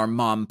 and our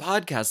Mom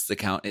Podcasts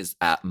account is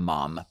at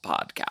Mom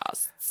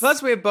Podcasts.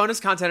 Plus, we have bonus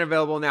content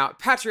available now at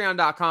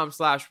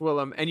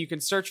patreon.com/Willem, and you can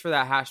search for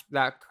that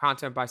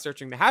content by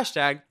searching the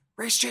hashtag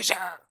Race Chaser.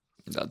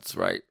 That's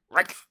right.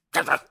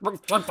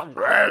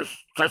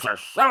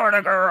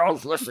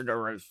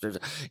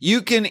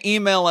 You can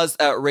email us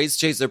at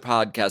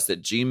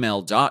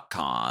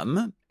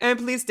racechaserpodcast@gmail.com. And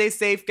please stay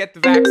safe, get the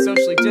vax,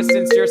 socially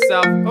distance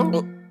yourself.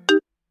 Oh,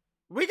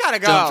 we gotta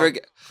go.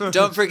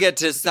 Don't forget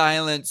to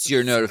silence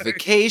your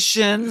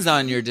notifications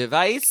on your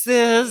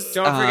devices.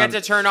 Don't forget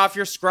to turn off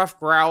your Scruff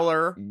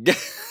Growler.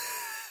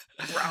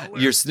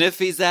 Your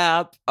Sniffies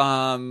app.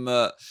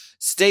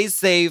 Stay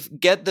safe,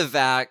 get the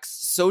vax,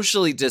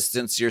 socially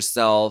distance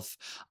yourself,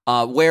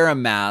 wear a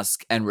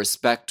mask, and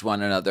respect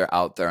one another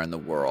out there in the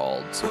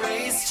world.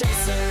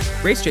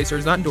 Race Chaser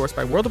is not endorsed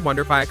by World of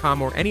Wonder,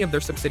 Viacom, or any of their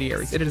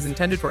subsidiaries. It is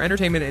intended for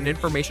entertainment and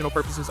informational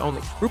purposes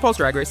only. RuPaul's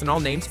Drag Race and all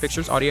names,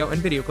 pictures, audio,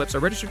 and video clips are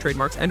registered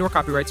trademarks and/or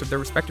copyrights of their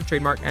respective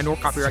trademark and/or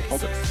copyright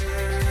holders.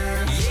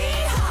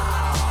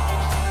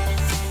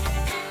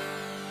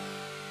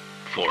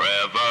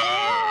 Forever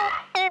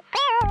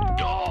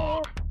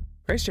Dog.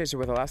 Race Chaser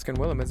with Alaska and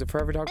Willem is a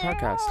Forever Dog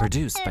podcast.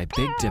 Produced by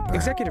Big Dipper.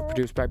 Executive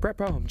produced by Brett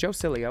Boehm, Joe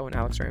Cilio, and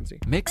Alex Ramsey.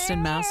 Mixed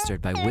and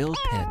mastered by Will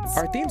Pitts.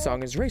 Our theme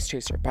song is Race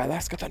Chaser by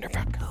Alaska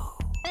Thunderfuck.